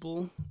lizard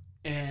people.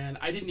 And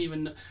I didn't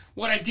even...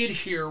 What I did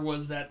hear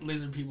was that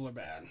lizard people are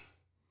bad.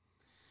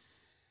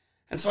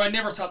 And so I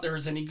never thought there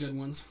was any good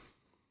ones.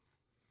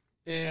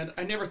 And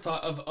I never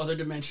thought of other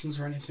dimensions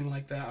or anything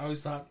like that. I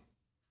always thought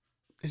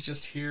it's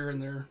just here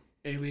and they're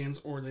aliens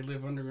or they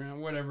live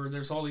underground, whatever.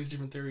 There's all these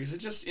different theories.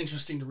 It's just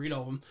interesting to read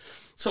all of them.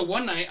 So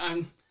one night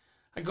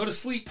I go to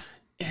sleep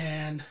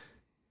and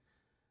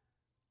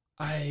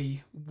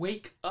I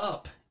wake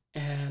up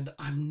and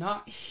I'm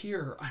not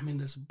here. I'm in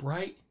this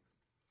bright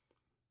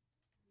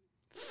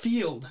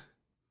field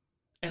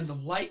and the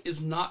light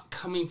is not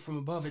coming from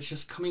above. It's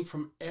just coming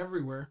from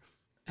everywhere.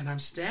 And I'm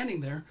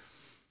standing there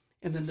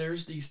and then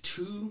there's these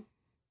two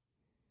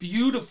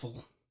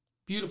beautiful,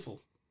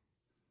 beautiful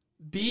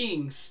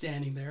beings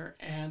standing there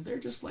and they're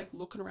just like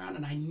looking around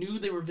and I knew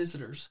they were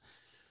visitors.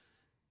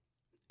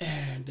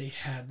 And they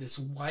had this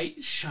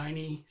white,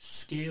 shiny,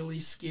 scaly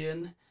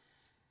skin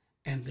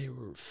and they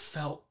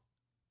felt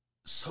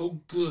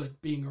so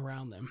good being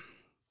around them.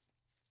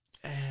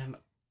 And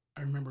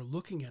I remember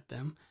looking at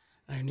them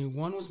and I knew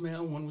one was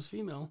male, one was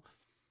female.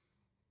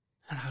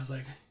 And I was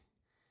like,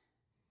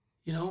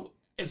 you know,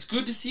 it's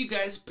good to see you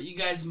guys, but you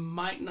guys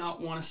might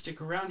not want to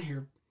stick around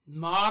here.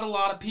 Not a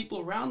lot of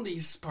people around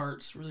these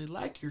parts really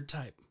like your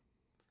type.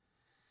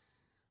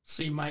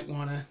 So you might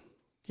want to,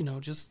 you know,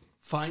 just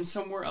find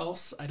somewhere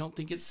else. I don't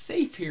think it's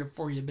safe here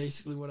for you,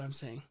 basically what I'm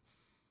saying.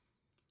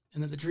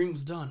 And then the dream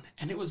was done.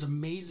 And it was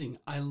amazing.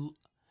 I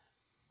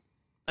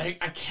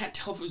can't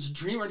tell if it was a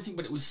dream or anything,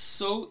 but it was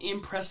so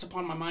impressed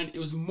upon my mind. It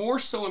was more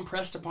so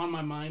impressed upon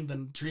my mind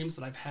than dreams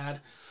that I've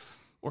had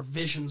or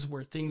visions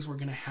where things were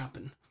going to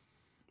happen.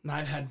 And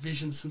I've had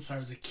visions since I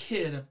was a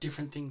kid of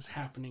different things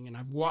happening, and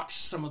I've watched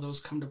some of those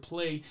come to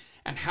play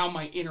and how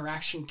my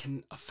interaction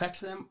can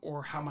affect them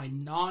or how my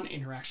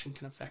non-interaction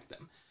can affect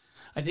them.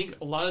 I think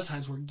a lot of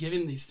times we're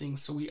given these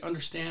things so we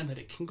understand that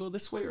it can go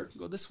this way or it can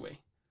go this way.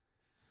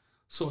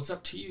 So it's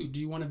up to you. Do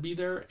you want to be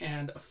there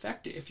and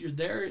affect it? If you're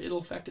there, it'll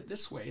affect it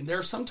this way. And there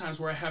are some times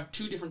where I have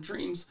two different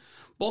dreams,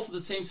 both of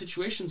the same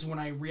situations. When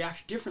I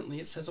react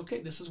differently, it says, okay,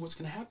 this is what's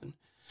going to happen.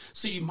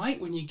 So you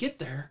might, when you get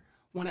there,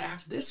 want to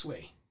act this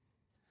way.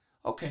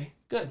 Okay,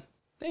 good.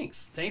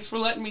 Thanks. Thanks for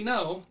letting me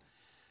know.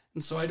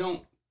 And so I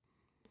don't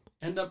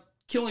end up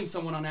killing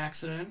someone on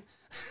accident.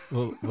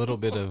 Well, a little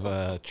bit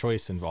of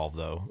choice involved,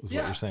 though, is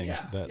what you're saying.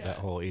 Yeah, that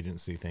whole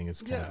agency thing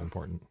is kind of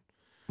important.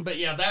 But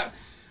yeah,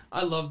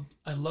 I love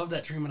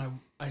that dream, and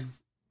I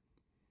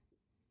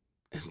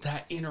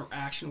that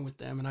interaction with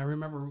them. And I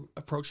remember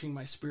approaching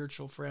my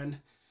spiritual friend,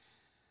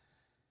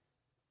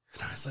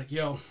 and I was like,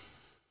 "Yo,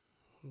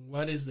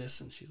 what is this?"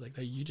 And she's like,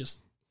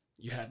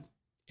 "You had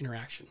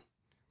interaction."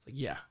 It's like,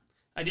 yeah.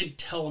 I didn't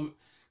tell them,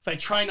 because I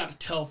try not to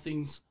tell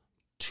things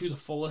to the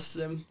fullest to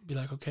them. Be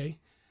like, okay,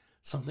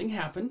 something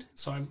happened.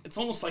 So it's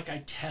almost like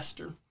I test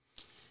her.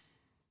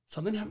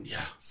 Something happened?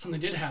 Yeah, something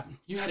did happen.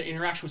 You had an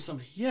interaction with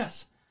somebody?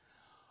 Yes.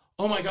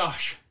 Oh my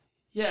gosh.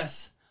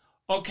 Yes.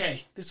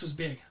 Okay, this was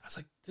big. I was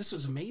like, this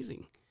was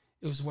amazing.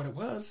 It was what it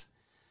was.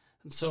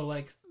 And so,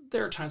 like,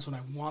 there are times when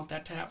I want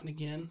that to happen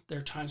again. There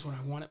are times when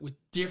I want it with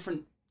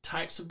different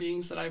types of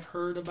beings that I've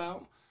heard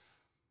about.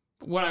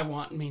 But what I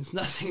want means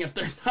nothing if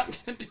they're not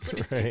going to do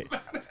anything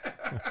about it.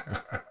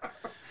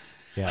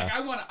 Yeah.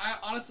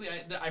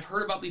 Like, I've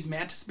heard about these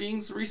mantis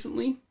beings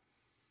recently,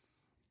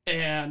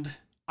 and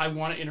I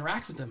want to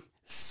interact with them.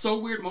 It's so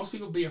weird. Most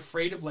people be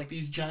afraid of, like,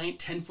 these giant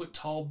 10-foot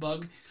tall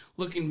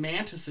bug-looking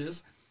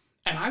mantises,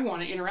 and I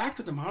want to interact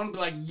with them. I want to be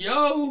like,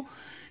 yo,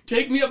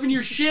 take me up in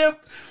your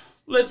ship.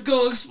 Let's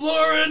go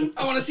exploring.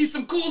 I want to see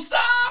some cool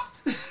stuff.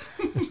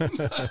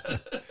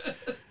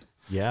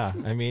 Yeah.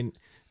 I mean,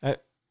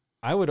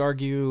 I would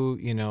argue,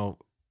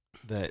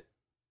 that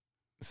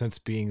since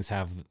beings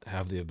have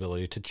the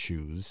ability to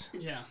choose,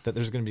 that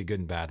there's going to be good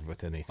and bad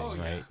with anything,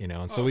 right?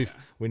 And so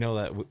we know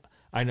that.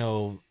 I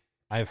know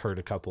I've heard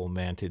a couple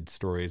mantid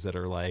stories that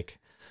are like,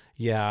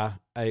 yeah,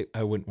 I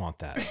wouldn't want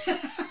that.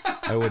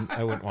 I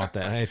wouldn't want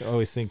that. And I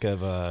always think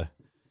of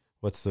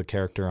what's the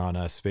character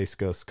on Space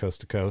Ghost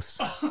Coast to Coast?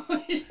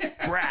 Oh,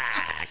 yeah.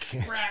 Brack.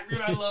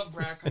 Dude, I love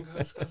Brack on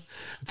Coast to Coast.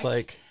 It's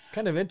like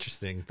kind of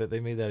interesting that they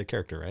made that a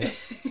character, right?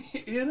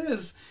 It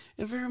is.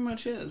 It very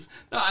much is.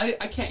 No,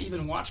 I can't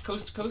even watch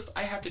Coast to Coast.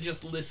 I have to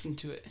just listen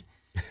to it.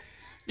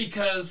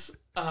 Because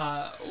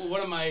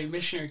one of my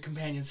missionary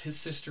companions, his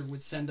sister,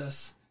 would send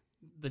us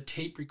the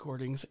tape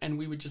recordings, and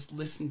we would just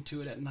listen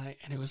to it at night,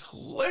 and it was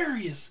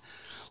hilarious.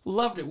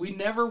 Loved it. We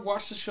never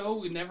watched the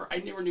show. I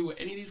never knew what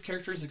any of these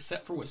characters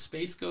except for what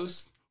Space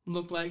Ghost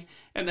looked like,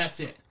 and that's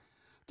it.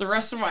 The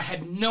rest of them I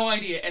had no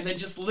idea, and then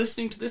just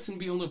listening to this and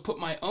being able to put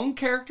my own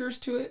characters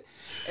to it,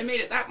 it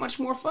made it that much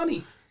more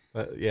funny.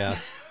 Yeah.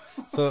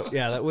 So,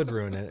 yeah, that would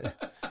ruin it.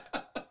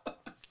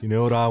 You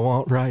know what I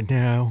want right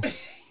now?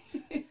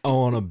 I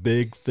want a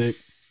big, thick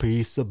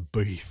piece of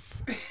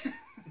beef.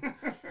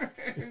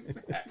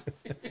 Exactly.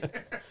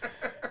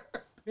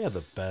 We had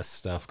the best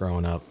stuff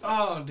growing up.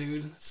 Oh,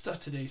 dude.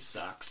 Stuff today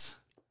sucks.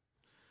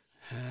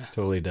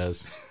 Totally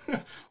does.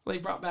 Well, they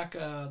brought back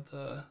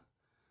the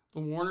the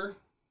Warner.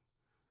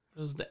 It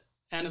was the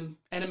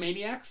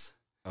Animaniacs.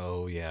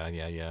 Oh,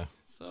 yeah.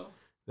 So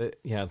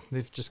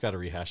they've just got to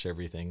rehash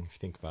everything if you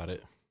think about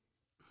it.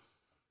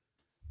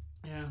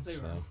 Yeah, they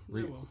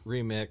will.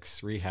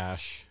 Remix,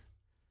 rehash,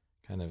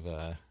 kind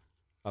of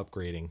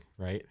upgrading,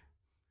 right?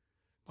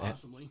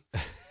 Possibly.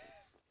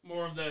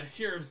 More of the,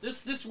 here,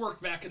 this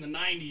worked back in the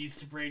 90s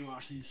to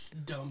brainwash these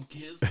dumb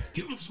kids. Let's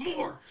give them some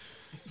more.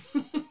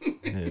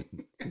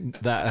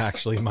 That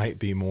actually might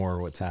be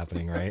more what's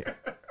happening, right?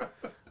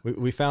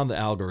 We found the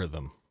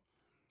algorithm.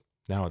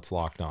 Now it's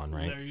locked on,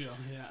 right? There you go,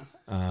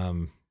 yeah.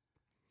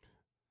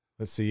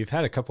 Let's see. You've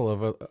had a couple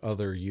of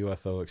other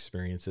UFO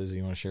experiences.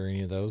 You want to share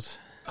any of those?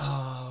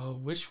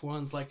 Which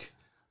ones? Like,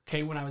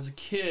 okay, when I was a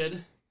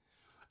kid,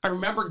 I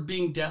remember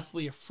being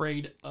deathly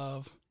afraid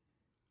of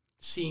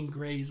seeing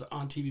grays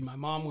on TV. My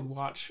mom would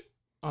watch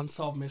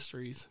Unsolved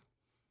Mysteries.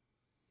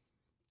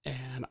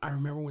 And I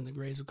remember when the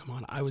grays would come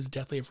on, I was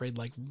deathly afraid,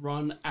 like,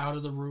 run out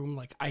of the room.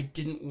 Like, I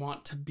didn't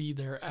want to be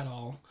there at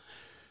all.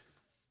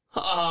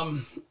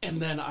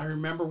 And then I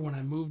remember when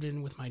I moved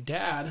in with my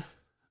dad,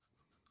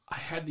 I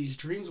had these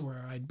dreams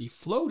where I'd be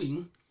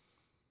floating.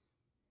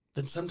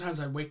 Then sometimes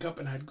I'd wake up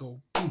and I'd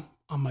go boom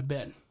on my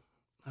bed.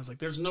 I was like,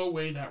 there's no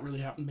way that really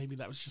happened. Maybe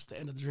that was just the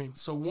end of the dream.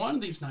 So one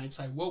of these nights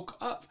I woke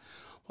up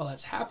while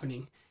that's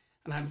happening,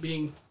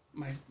 and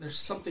there's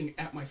something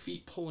at my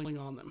feet pulling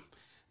on them.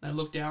 And I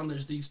look down,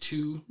 there's these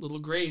two little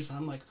grays, and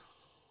I'm like,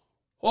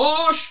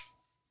 oh,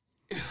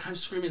 I'm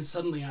screaming.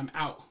 Suddenly I'm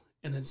out.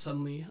 And then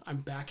suddenly I'm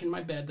back in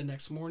my bed the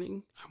next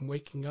morning. I'm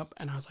waking up,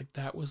 and I was like,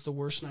 that was the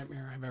worst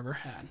nightmare I've ever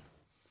had.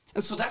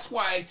 And so that's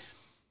why,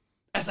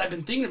 as I've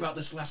been thinking about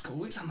this the last couple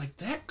of weeks, I'm like,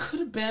 that could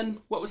have been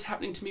what was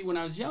happening to me when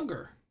I was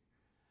younger.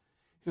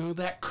 You know,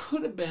 that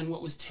could have been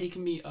what was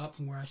taking me up,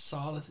 and where I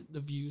saw the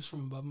views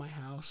from above my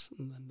house,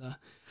 and then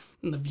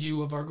the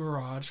view of our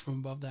garage from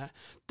above that.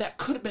 That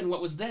could have been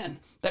what was then.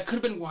 That could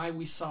have been why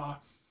we saw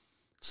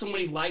so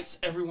many lights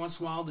every once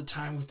in a while. The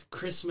time with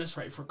Christmas,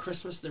 right before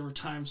Christmas, there were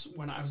times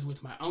when I was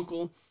with my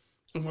uncle,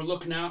 and we're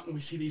looking out, and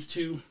we see these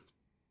two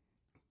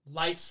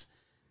lights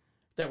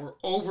that were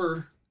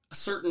over a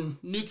certain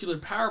nuclear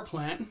power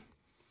plant,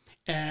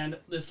 and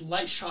this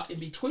light shot in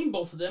between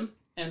both of them,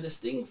 and this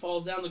thing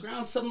falls down the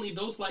ground. Suddenly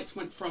those lights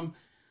went from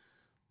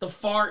the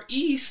far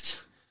east,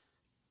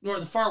 or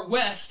the far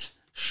west,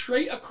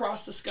 straight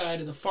across the sky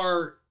to the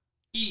far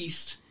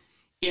east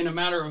in a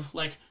matter of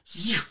like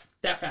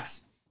that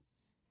fast.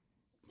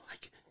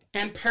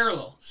 And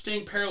parallel,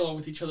 staying parallel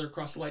with each other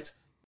across the lights.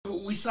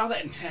 We saw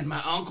that, and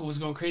my uncle was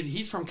going crazy.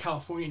 He's from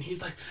California, and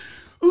he's like,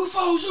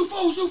 UFOs,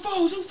 UFOs,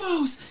 UFOs,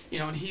 UFOs. You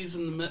know, and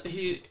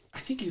I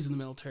think he was in the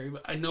military,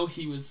 but I know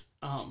he was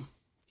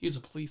a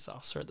police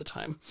officer at the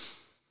time.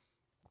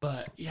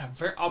 But yeah,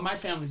 all my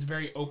family's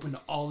very open to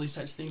all these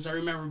types of things. I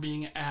remember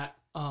being at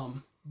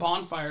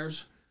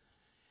bonfires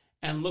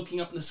and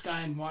looking up in the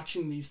sky and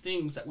watching these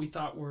things that we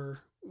thought were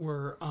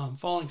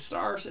falling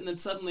stars, and then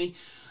suddenly,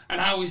 and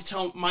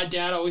my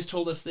dad always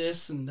told us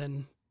this, and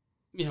then,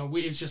 you know,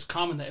 it's just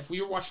common that if we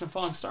were watching a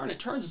falling star and it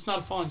turns, it's not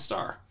a falling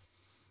star.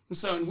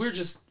 And we're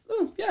just,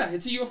 oh, yeah,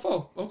 it's a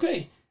UFO.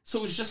 Okay. So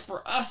it was just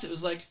for us, it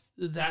was like,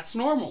 that's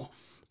normal.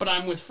 But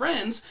I'm with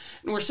friends,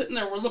 and we're sitting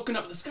there, we're looking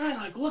up at the sky, and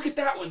like, look at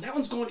that one. That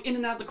one's going in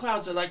and out of the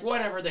clouds. They're like,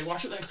 whatever. They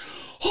watch it, like,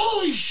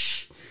 holy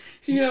sh!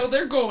 You know,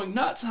 they're going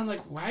nuts. I'm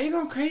like, why are you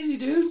going crazy,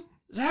 dude?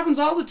 This happens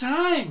all the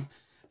time.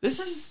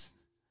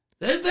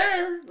 They're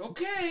there.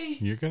 Okay.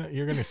 You're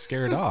gonna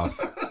scare it off.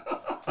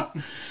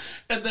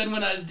 And then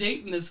when I was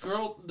dating this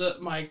girl,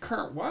 my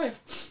current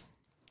wife,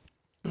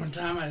 one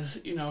time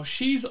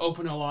she's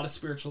open to a lot of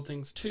spiritual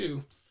things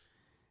too.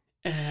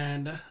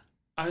 And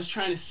I was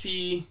trying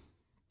to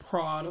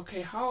prod,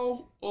 okay,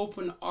 how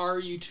open are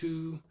you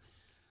to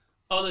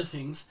other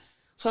things?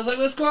 So I was like,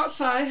 let's go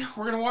outside.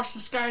 We're going to watch the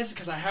skies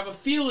because I have a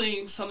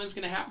feeling something's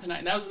going to happen tonight.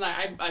 And that was the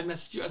night I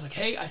messaged you. I was like,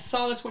 hey, I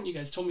saw this one. You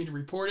guys told me to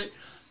report it.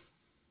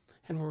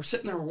 And we're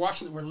sitting there, we're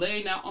watching it. We're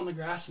laying out on the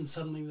grass, and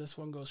suddenly this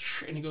one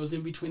goes, and it goes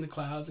in between the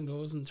clouds and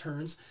goes and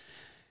turns.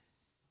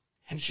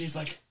 And she's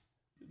like,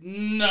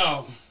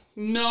 no.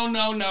 I'm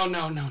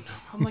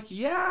like,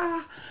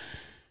 yeah.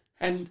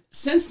 And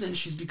since then,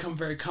 she's become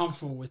very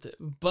comfortable with it.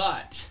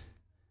 But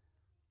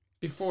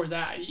before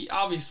that,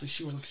 obviously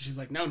she wasn't, because she's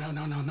like, no.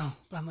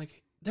 But I'm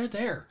like, they're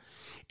there.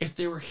 If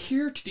they were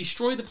here to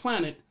destroy the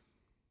planet,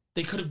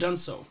 they could have done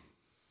so.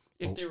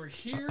 If they were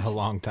here... A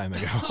long time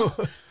ago.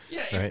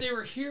 Yeah, if they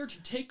were here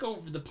to take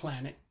over the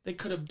planet, they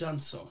could have done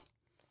so.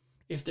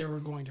 If they were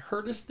going to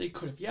hurt us, they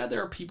could have. Yeah,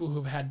 there are people who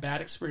have had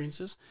bad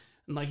experiences.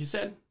 And like you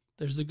said,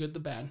 there's the good, the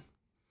bad.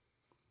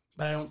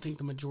 But I don't think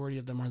the majority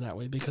of them are that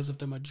way. Because if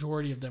the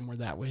majority of them were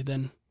that way,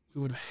 then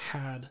we would have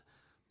had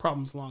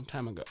problems a long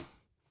time ago.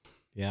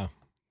 Yeah.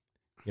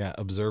 Yeah,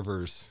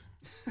 observers,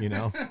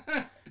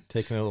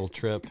 taking a little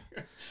trip.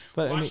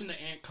 But watching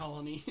the ant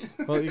colony.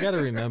 Well, you got to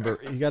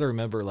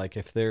remember, like,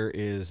 if there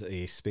is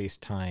a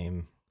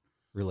space-time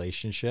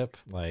relationship,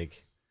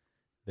 like,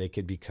 they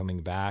could be coming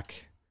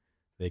back.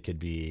 They could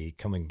be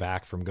coming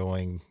back from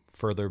going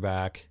further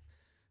back.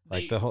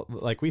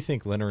 Like we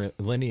think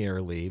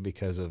linearly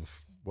because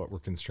of what we're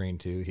constrained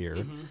to here.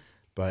 Mm-hmm.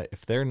 But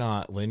if they're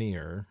not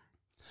linear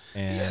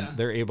and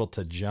they're able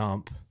to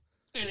jump,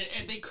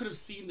 and they could have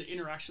seen the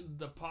interaction,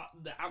 the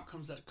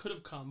outcomes that could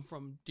have come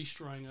from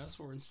destroying us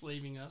or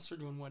enslaving us or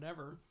doing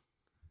whatever.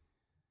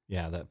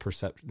 Yeah, that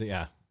perception.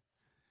 Yeah,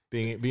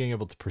 being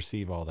able to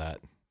perceive all that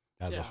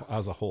as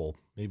a whole.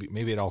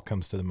 Maybe it all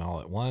comes to them all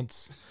at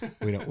once.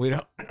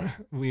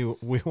 We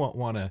won't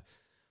want to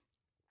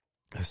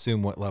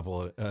assume what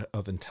level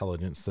of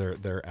intelligence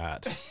they're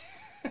at.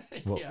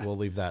 We'll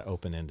leave that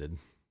open ended.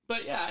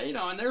 But yeah,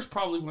 and there's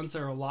probably ones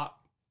that are a lot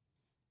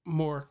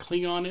more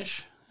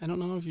Klingon-ish. I don't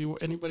know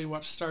if anybody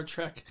watched Star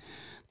Trek,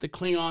 the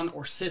Klingon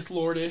or Sith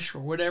Lord-ish or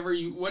whatever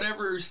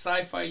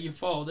sci-fi you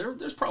follow.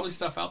 There's probably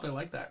stuff out there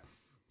like that.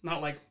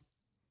 Not like,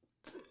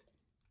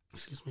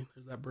 excuse me,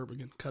 there's that burp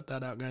again. Cut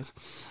that out, guys.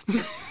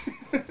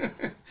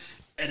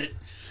 Edit.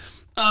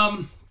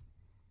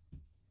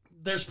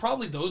 There's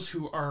probably those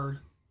who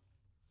are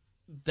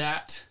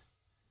that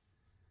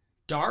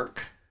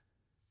dark,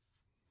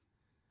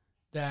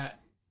 that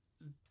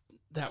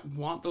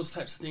want those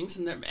types of things,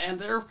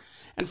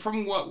 and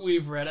from what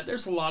we've read,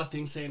 there's a lot of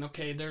things saying,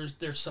 okay,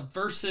 they're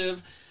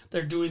subversive,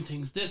 they're doing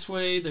things this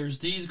way, there's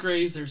these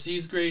grays, there's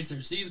these grays,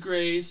 there's these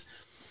grays,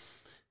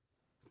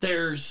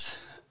 there's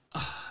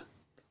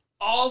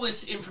all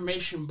this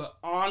information, but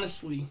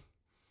honestly,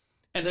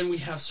 and then we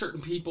have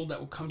certain people that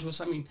will come to us.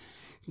 I mean,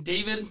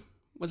 David,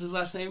 what's his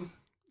last name?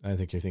 I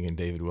think you're thinking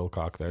David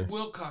Wilcock there.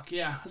 Wilcock,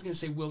 yeah. I was going to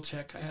say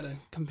Wilczek. I had a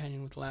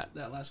companion with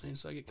that last name,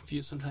 so I get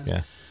confused sometimes.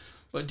 Yeah.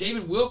 But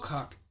David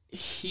Wilcock,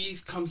 he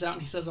comes out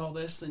and he says all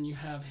this. Then you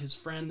have his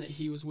friend that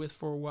he was with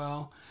for a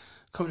while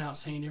coming out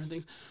saying different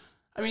things.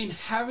 I mean,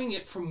 having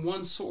it from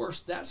one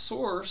source, that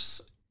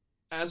source,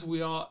 as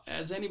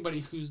anybody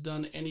who's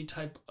done any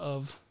type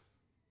of,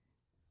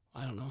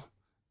 I don't know,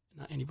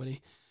 not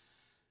anybody,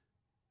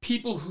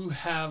 people who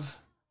have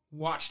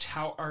watched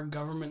how our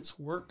governments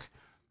work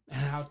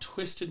and how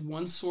twisted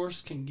one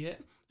source can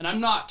get. And I'm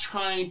not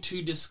trying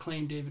to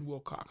disclaim David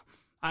Wilcock.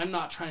 I'm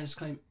not trying to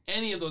disclaim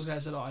any of those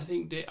guys at all. I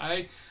think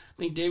David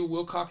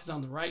Wilcock is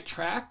on the right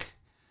track.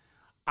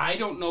 I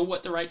don't know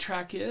what the right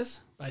track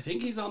is, but I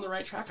think he's on the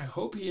right track. I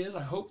hope he is.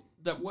 I hope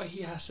that what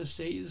he has to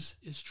say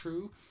is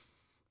true.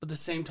 But at the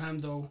same time,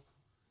 though,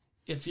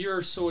 if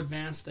you're so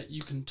advanced that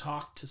you can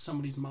talk to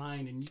somebody's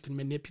mind and you can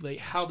manipulate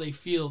how they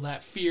feel,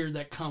 that fear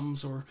that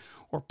comes, or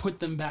put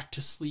them back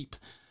to sleep,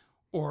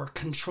 or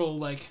control,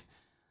 like,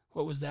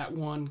 what was that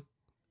one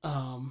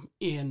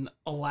in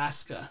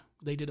Alaska?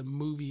 They did a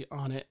movie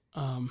on it.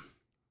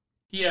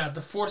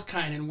 The Fourth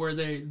Kind, and where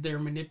they're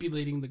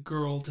manipulating the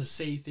girl to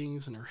say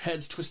things and her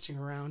head's twisting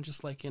around,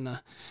 just like in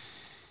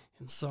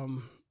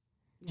some,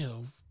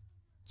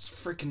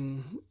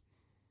 freaking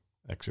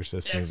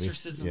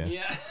exorcism.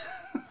 Yeah.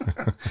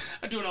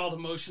 I'm doing all the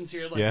motions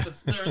here, like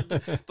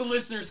the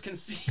listeners can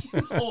see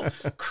the whole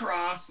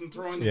cross and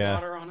throwing the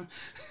water on them.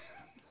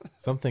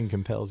 Something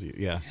compels you,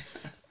 yeah.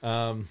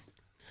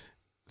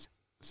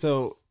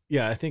 So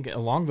yeah, I think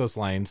along those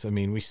lines, I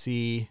mean, we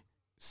see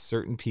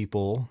certain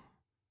people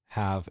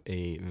have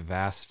a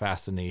vast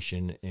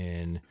fascination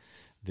in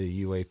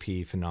the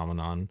UAP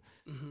phenomenon,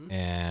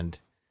 and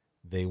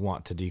they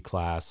want to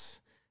declass.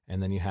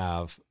 And then you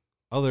have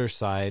other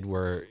side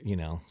where,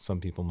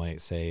 some people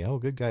might say, oh,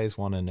 good guys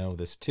want to know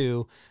this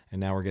too. And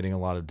now we're getting a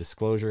lot of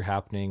disclosure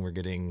happening. We're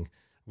getting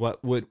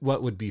what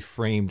would be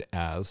framed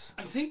as,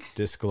 I think,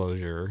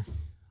 disclosure.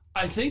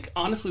 I think,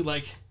 honestly,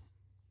 like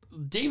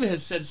David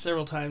has said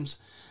several times,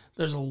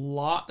 there's a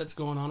lot that's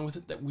going on with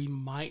it that we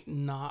might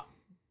not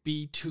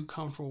be too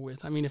comfortable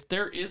with. I mean, if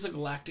there is a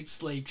galactic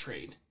slave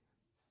trade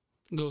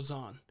goes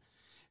on,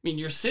 I mean,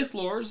 your Sith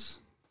Lords,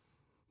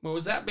 what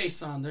was that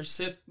based on? The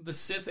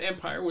Sith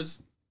Empire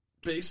was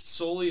based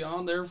solely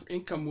on their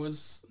income,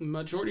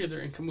 majority of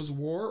their income was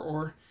war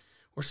or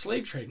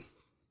slave trade.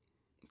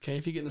 Okay,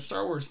 if you get into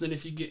Star Wars, then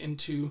if you get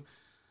into,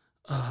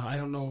 I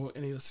don't know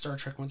any of the Star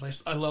Trek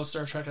ones. I love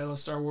Star Trek, I love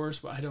Star Wars,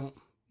 but I don't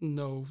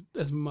know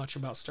as much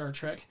about Star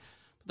Trek.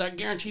 But I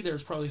guarantee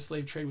there's probably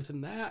slave trade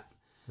within that.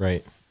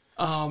 Right.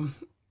 And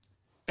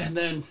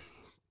then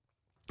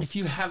if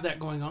you have that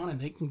going on and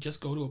they can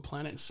just go to a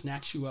planet and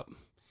snatch you up,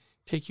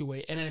 take you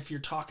away. And then if you're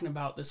talking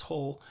about this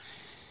whole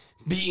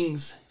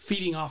beings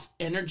feeding off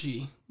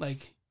energy,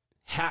 like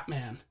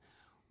Hatman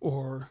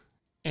or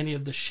any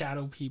of the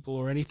shadow people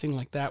or anything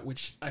like that,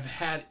 which I've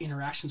had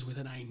interactions with,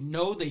 and I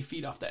know they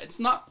feed off that. It's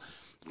not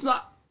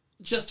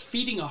just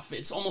feeding off it.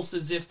 It's almost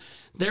as if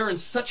they're in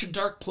such a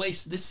dark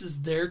place. This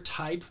is their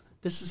type.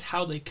 This is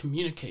how they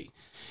communicate.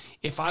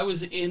 If I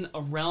was in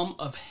a realm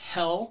of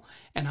hell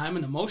and I'm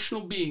an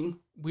emotional being,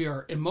 we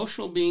are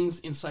emotional beings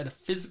inside a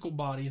physical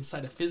body,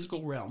 inside a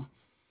physical realm.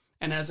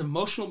 And as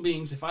emotional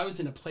beings, if I was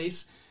in a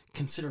place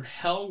considered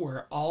hell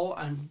where all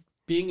I'm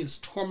being is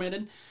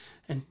tormented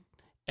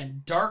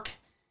and dark,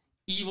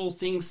 evil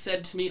things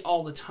said to me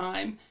all the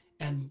time,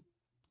 and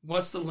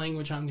what's the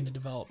language I'm going to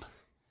develop?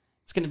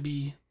 It's going to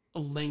be a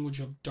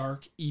language of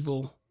dark,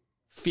 evil,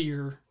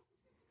 fear,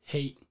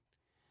 hate.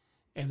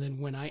 And then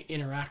when I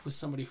interact with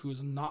somebody who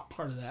is not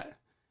part of that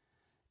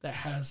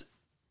has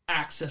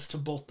access to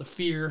both the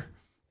fear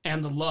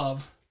and the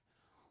love,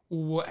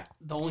 the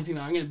only thing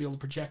that I'm going to be able to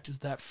project is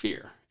that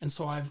fear. And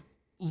so I've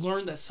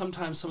learned that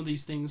sometimes some of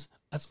these things,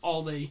 that's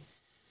all they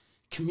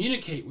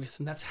communicate with,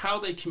 and that's how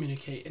they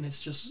communicate. And it's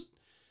just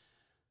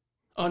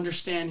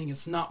understanding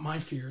it's not my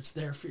fear, it's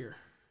their fear.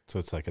 So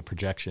it's like a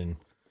projection.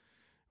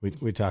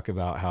 We talk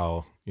about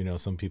how,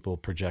 some people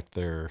project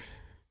their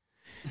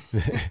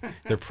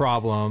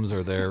problems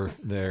or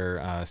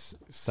their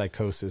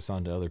psychosis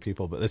onto other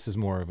people, but this is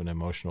more of an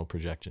emotional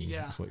projection.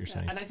 Yeah, is what you're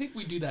saying. And I think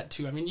we do that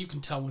too. I mean, you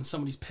can tell when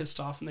somebody's pissed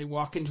off and they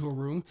walk into a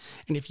room,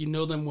 and if you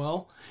know them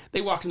well,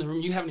 they walk in the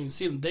room, you haven't even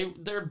seen them.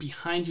 They're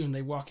behind you and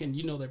they walk in,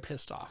 they're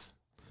pissed off.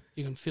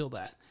 You can feel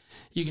that.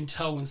 You can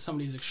tell when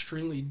somebody's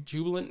extremely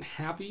jubilant and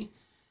happy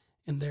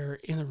and they're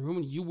in the room,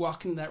 and you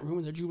walk into that room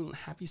and they're jubilant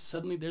and happy,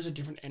 suddenly there's a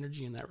different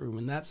energy in that room.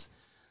 And that's,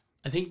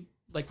 I think,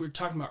 like we were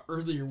talking about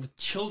earlier with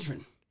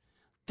children,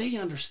 they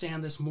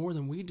understand this more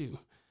than we do.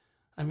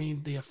 I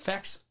mean, the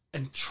effects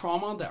and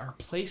trauma that are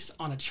placed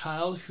on a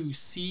child who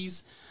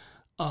sees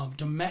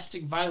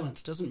domestic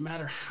violence, doesn't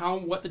matter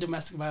what the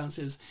domestic violence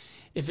is.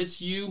 If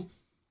it's you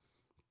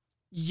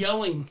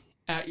yelling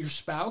at your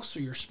spouse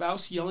or your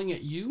spouse yelling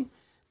at you,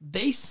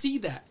 they see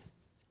that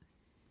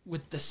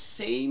with the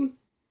same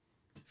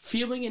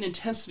feeling and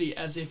intensity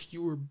as if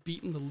you were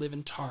beating the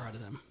living tar out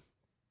of them.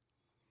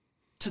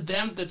 To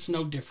them, that's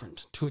no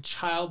different. To a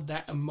child,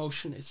 that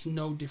emotion is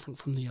no different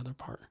from the other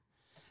part.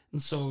 And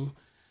so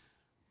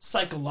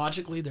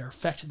psychologically, they're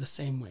affected the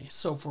same way.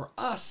 So for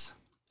us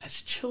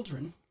as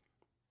children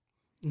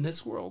in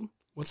this world,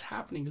 what's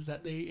happening is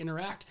that they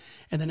interact.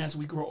 And then as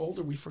we grow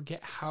older, we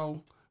forget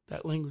how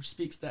that language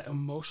speaks, that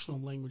emotional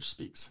language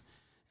speaks.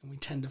 And we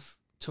tend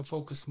to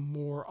focus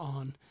more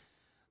on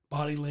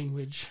body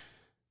language.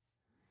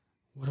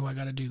 What do I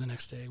got to do the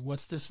next day?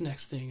 What's this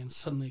next thing? And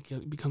suddenly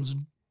it becomes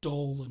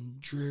dull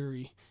and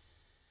dreary,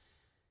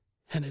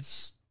 and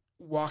it's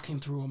walking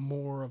through a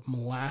more of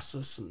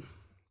molasses and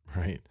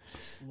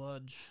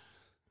sludge.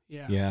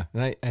 Yeah.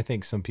 And I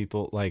think some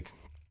people, like,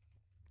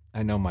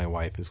 I know my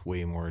wife is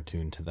way more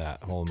attuned to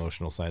that whole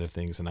emotional side of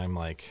things, and I'm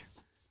like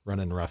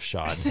running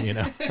roughshod,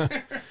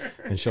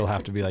 and she'll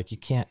have to be like, you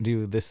can't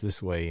do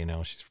this way,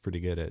 she's pretty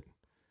good at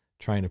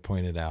trying to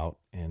point it out,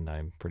 and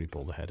I'm pretty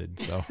bullheaded.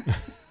 So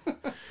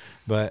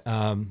but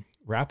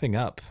wrapping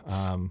up,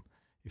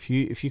 if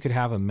you could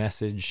have a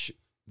message,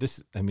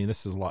 this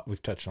is a lot.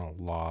 We've touched on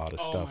a lot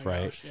of stuff,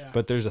 right? Gosh, yeah.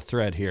 But there's a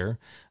thread here.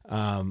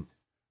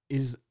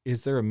 Is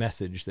there a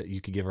message that you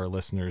could give our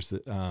listeners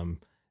that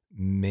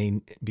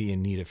may be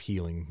in need of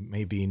healing,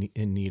 may be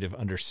in need of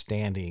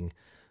understanding,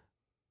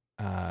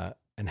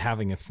 and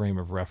having a frame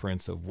of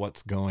reference of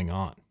what's going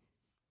on?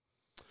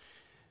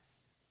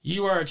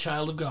 You are a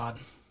child of God.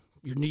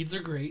 Your needs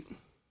are great.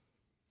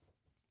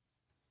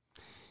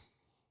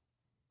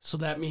 So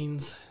that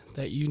means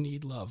that you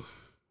need love.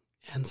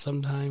 And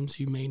sometimes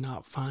you may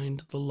not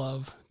find the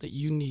love that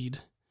you need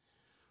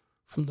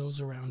from those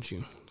around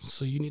you.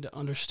 So you need to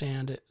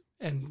understand it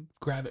and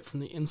grab it from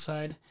the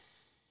inside.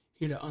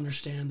 You need to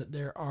understand that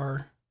there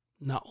are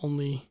not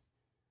only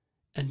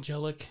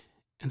angelic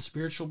and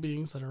spiritual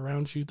beings that are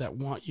around you that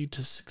want you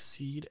to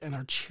succeed and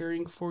are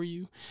cheering for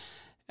you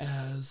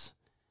as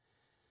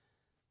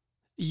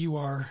you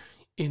are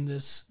in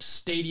this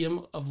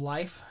stadium of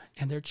life,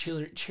 and they're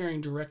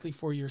cheering directly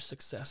for your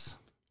success.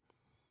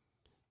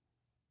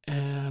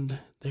 And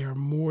they are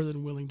more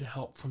than willing to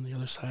help from the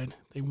other side.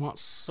 They want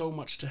so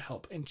much to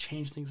help and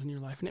change things in your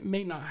life. And it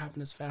may not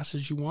happen as fast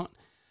as you want,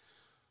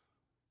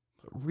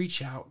 but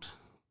reach out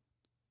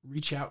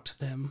to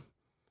them.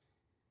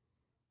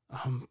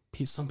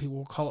 Some people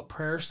will call it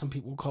prayer. Some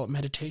people will call it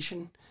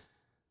meditation.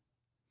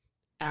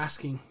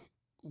 Asking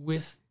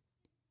with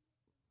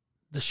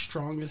the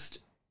strongest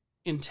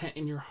intent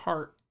in your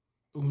heart,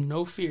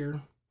 no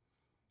fear,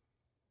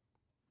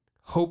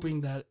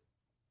 hoping that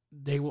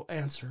they will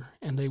answer,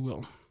 and they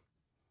will.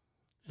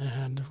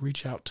 And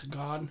reach out to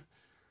God,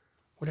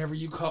 whatever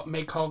you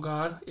may call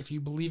God, if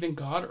you believe in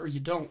God or you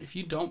don't. If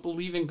you don't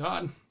believe in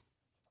God,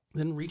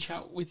 then reach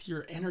out with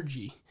your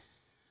energy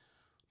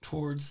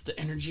towards the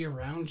energy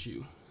around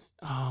you.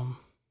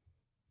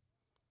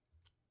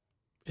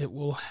 It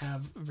will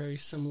have very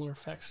similar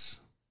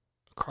effects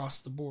across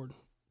the board.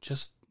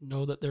 Just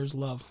know that there's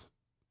love.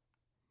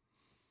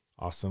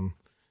 Awesome.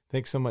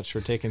 Thanks so much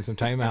for taking some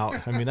time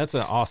out. I mean, that's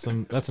an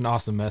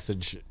awesome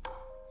message,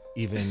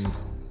 even,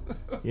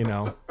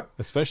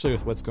 especially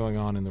with what's going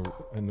on in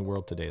the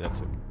world today.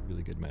 That's a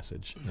really good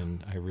message.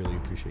 And I really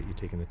appreciate you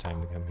taking the time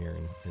to come here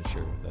and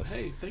share with us.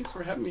 Hey, thanks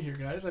for having me here,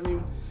 guys. I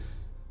mean,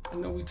 I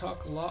know we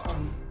talk a lot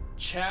on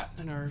chat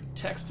and our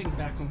texting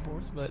back and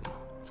forth, but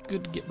it's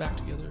good to get back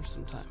together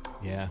sometime.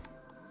 Yeah.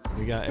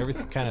 We got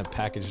everything kind of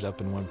packaged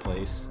up in one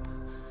place.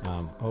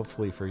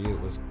 Hopefully for you,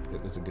 it was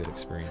a good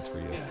experience for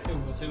you. Yeah,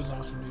 it was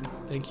awesome,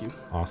 dude. Thank you.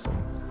 Awesome.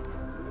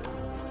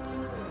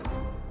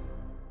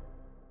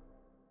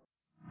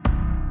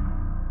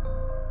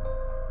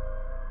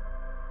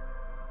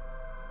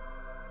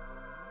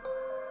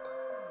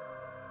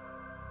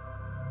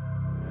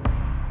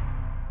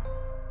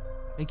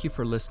 Thank you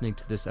for listening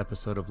to this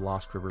episode of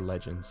Lost River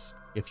Legends.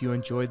 If you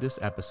enjoyed this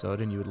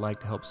episode and you would like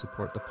to help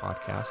support the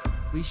podcast,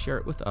 please share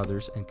it with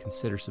others and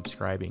consider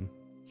subscribing.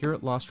 Here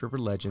at Lost River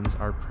Legends,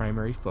 our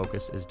primary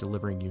focus is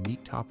delivering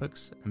unique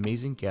topics,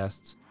 amazing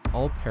guests,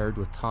 all paired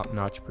with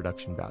top-notch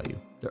production value.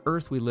 The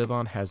Earth we live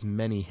on has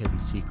many hidden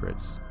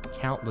secrets,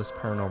 countless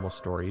paranormal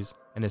stories,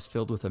 and is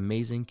filled with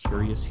amazing,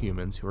 curious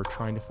humans who are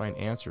trying to find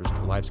answers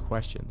to life's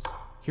questions.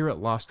 Here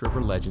at Lost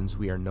River Legends,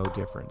 we are no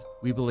different.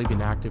 We believe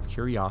an active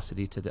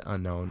curiosity to the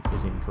unknown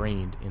is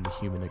ingrained in the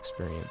human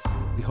experience.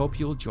 We hope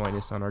you will join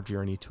us on our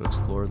journey to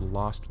explore the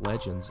lost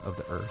legends of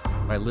the Earth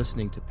by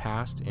listening to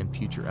past and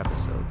future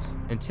episodes.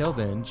 Until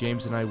then,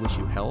 James and I wish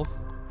you health,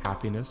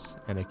 happiness,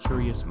 and a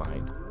curious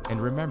mind. And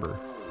remember,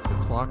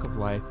 the clock of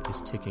life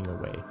is ticking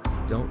away.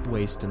 Don't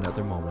waste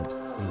another moment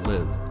and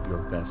live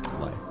your best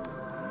life.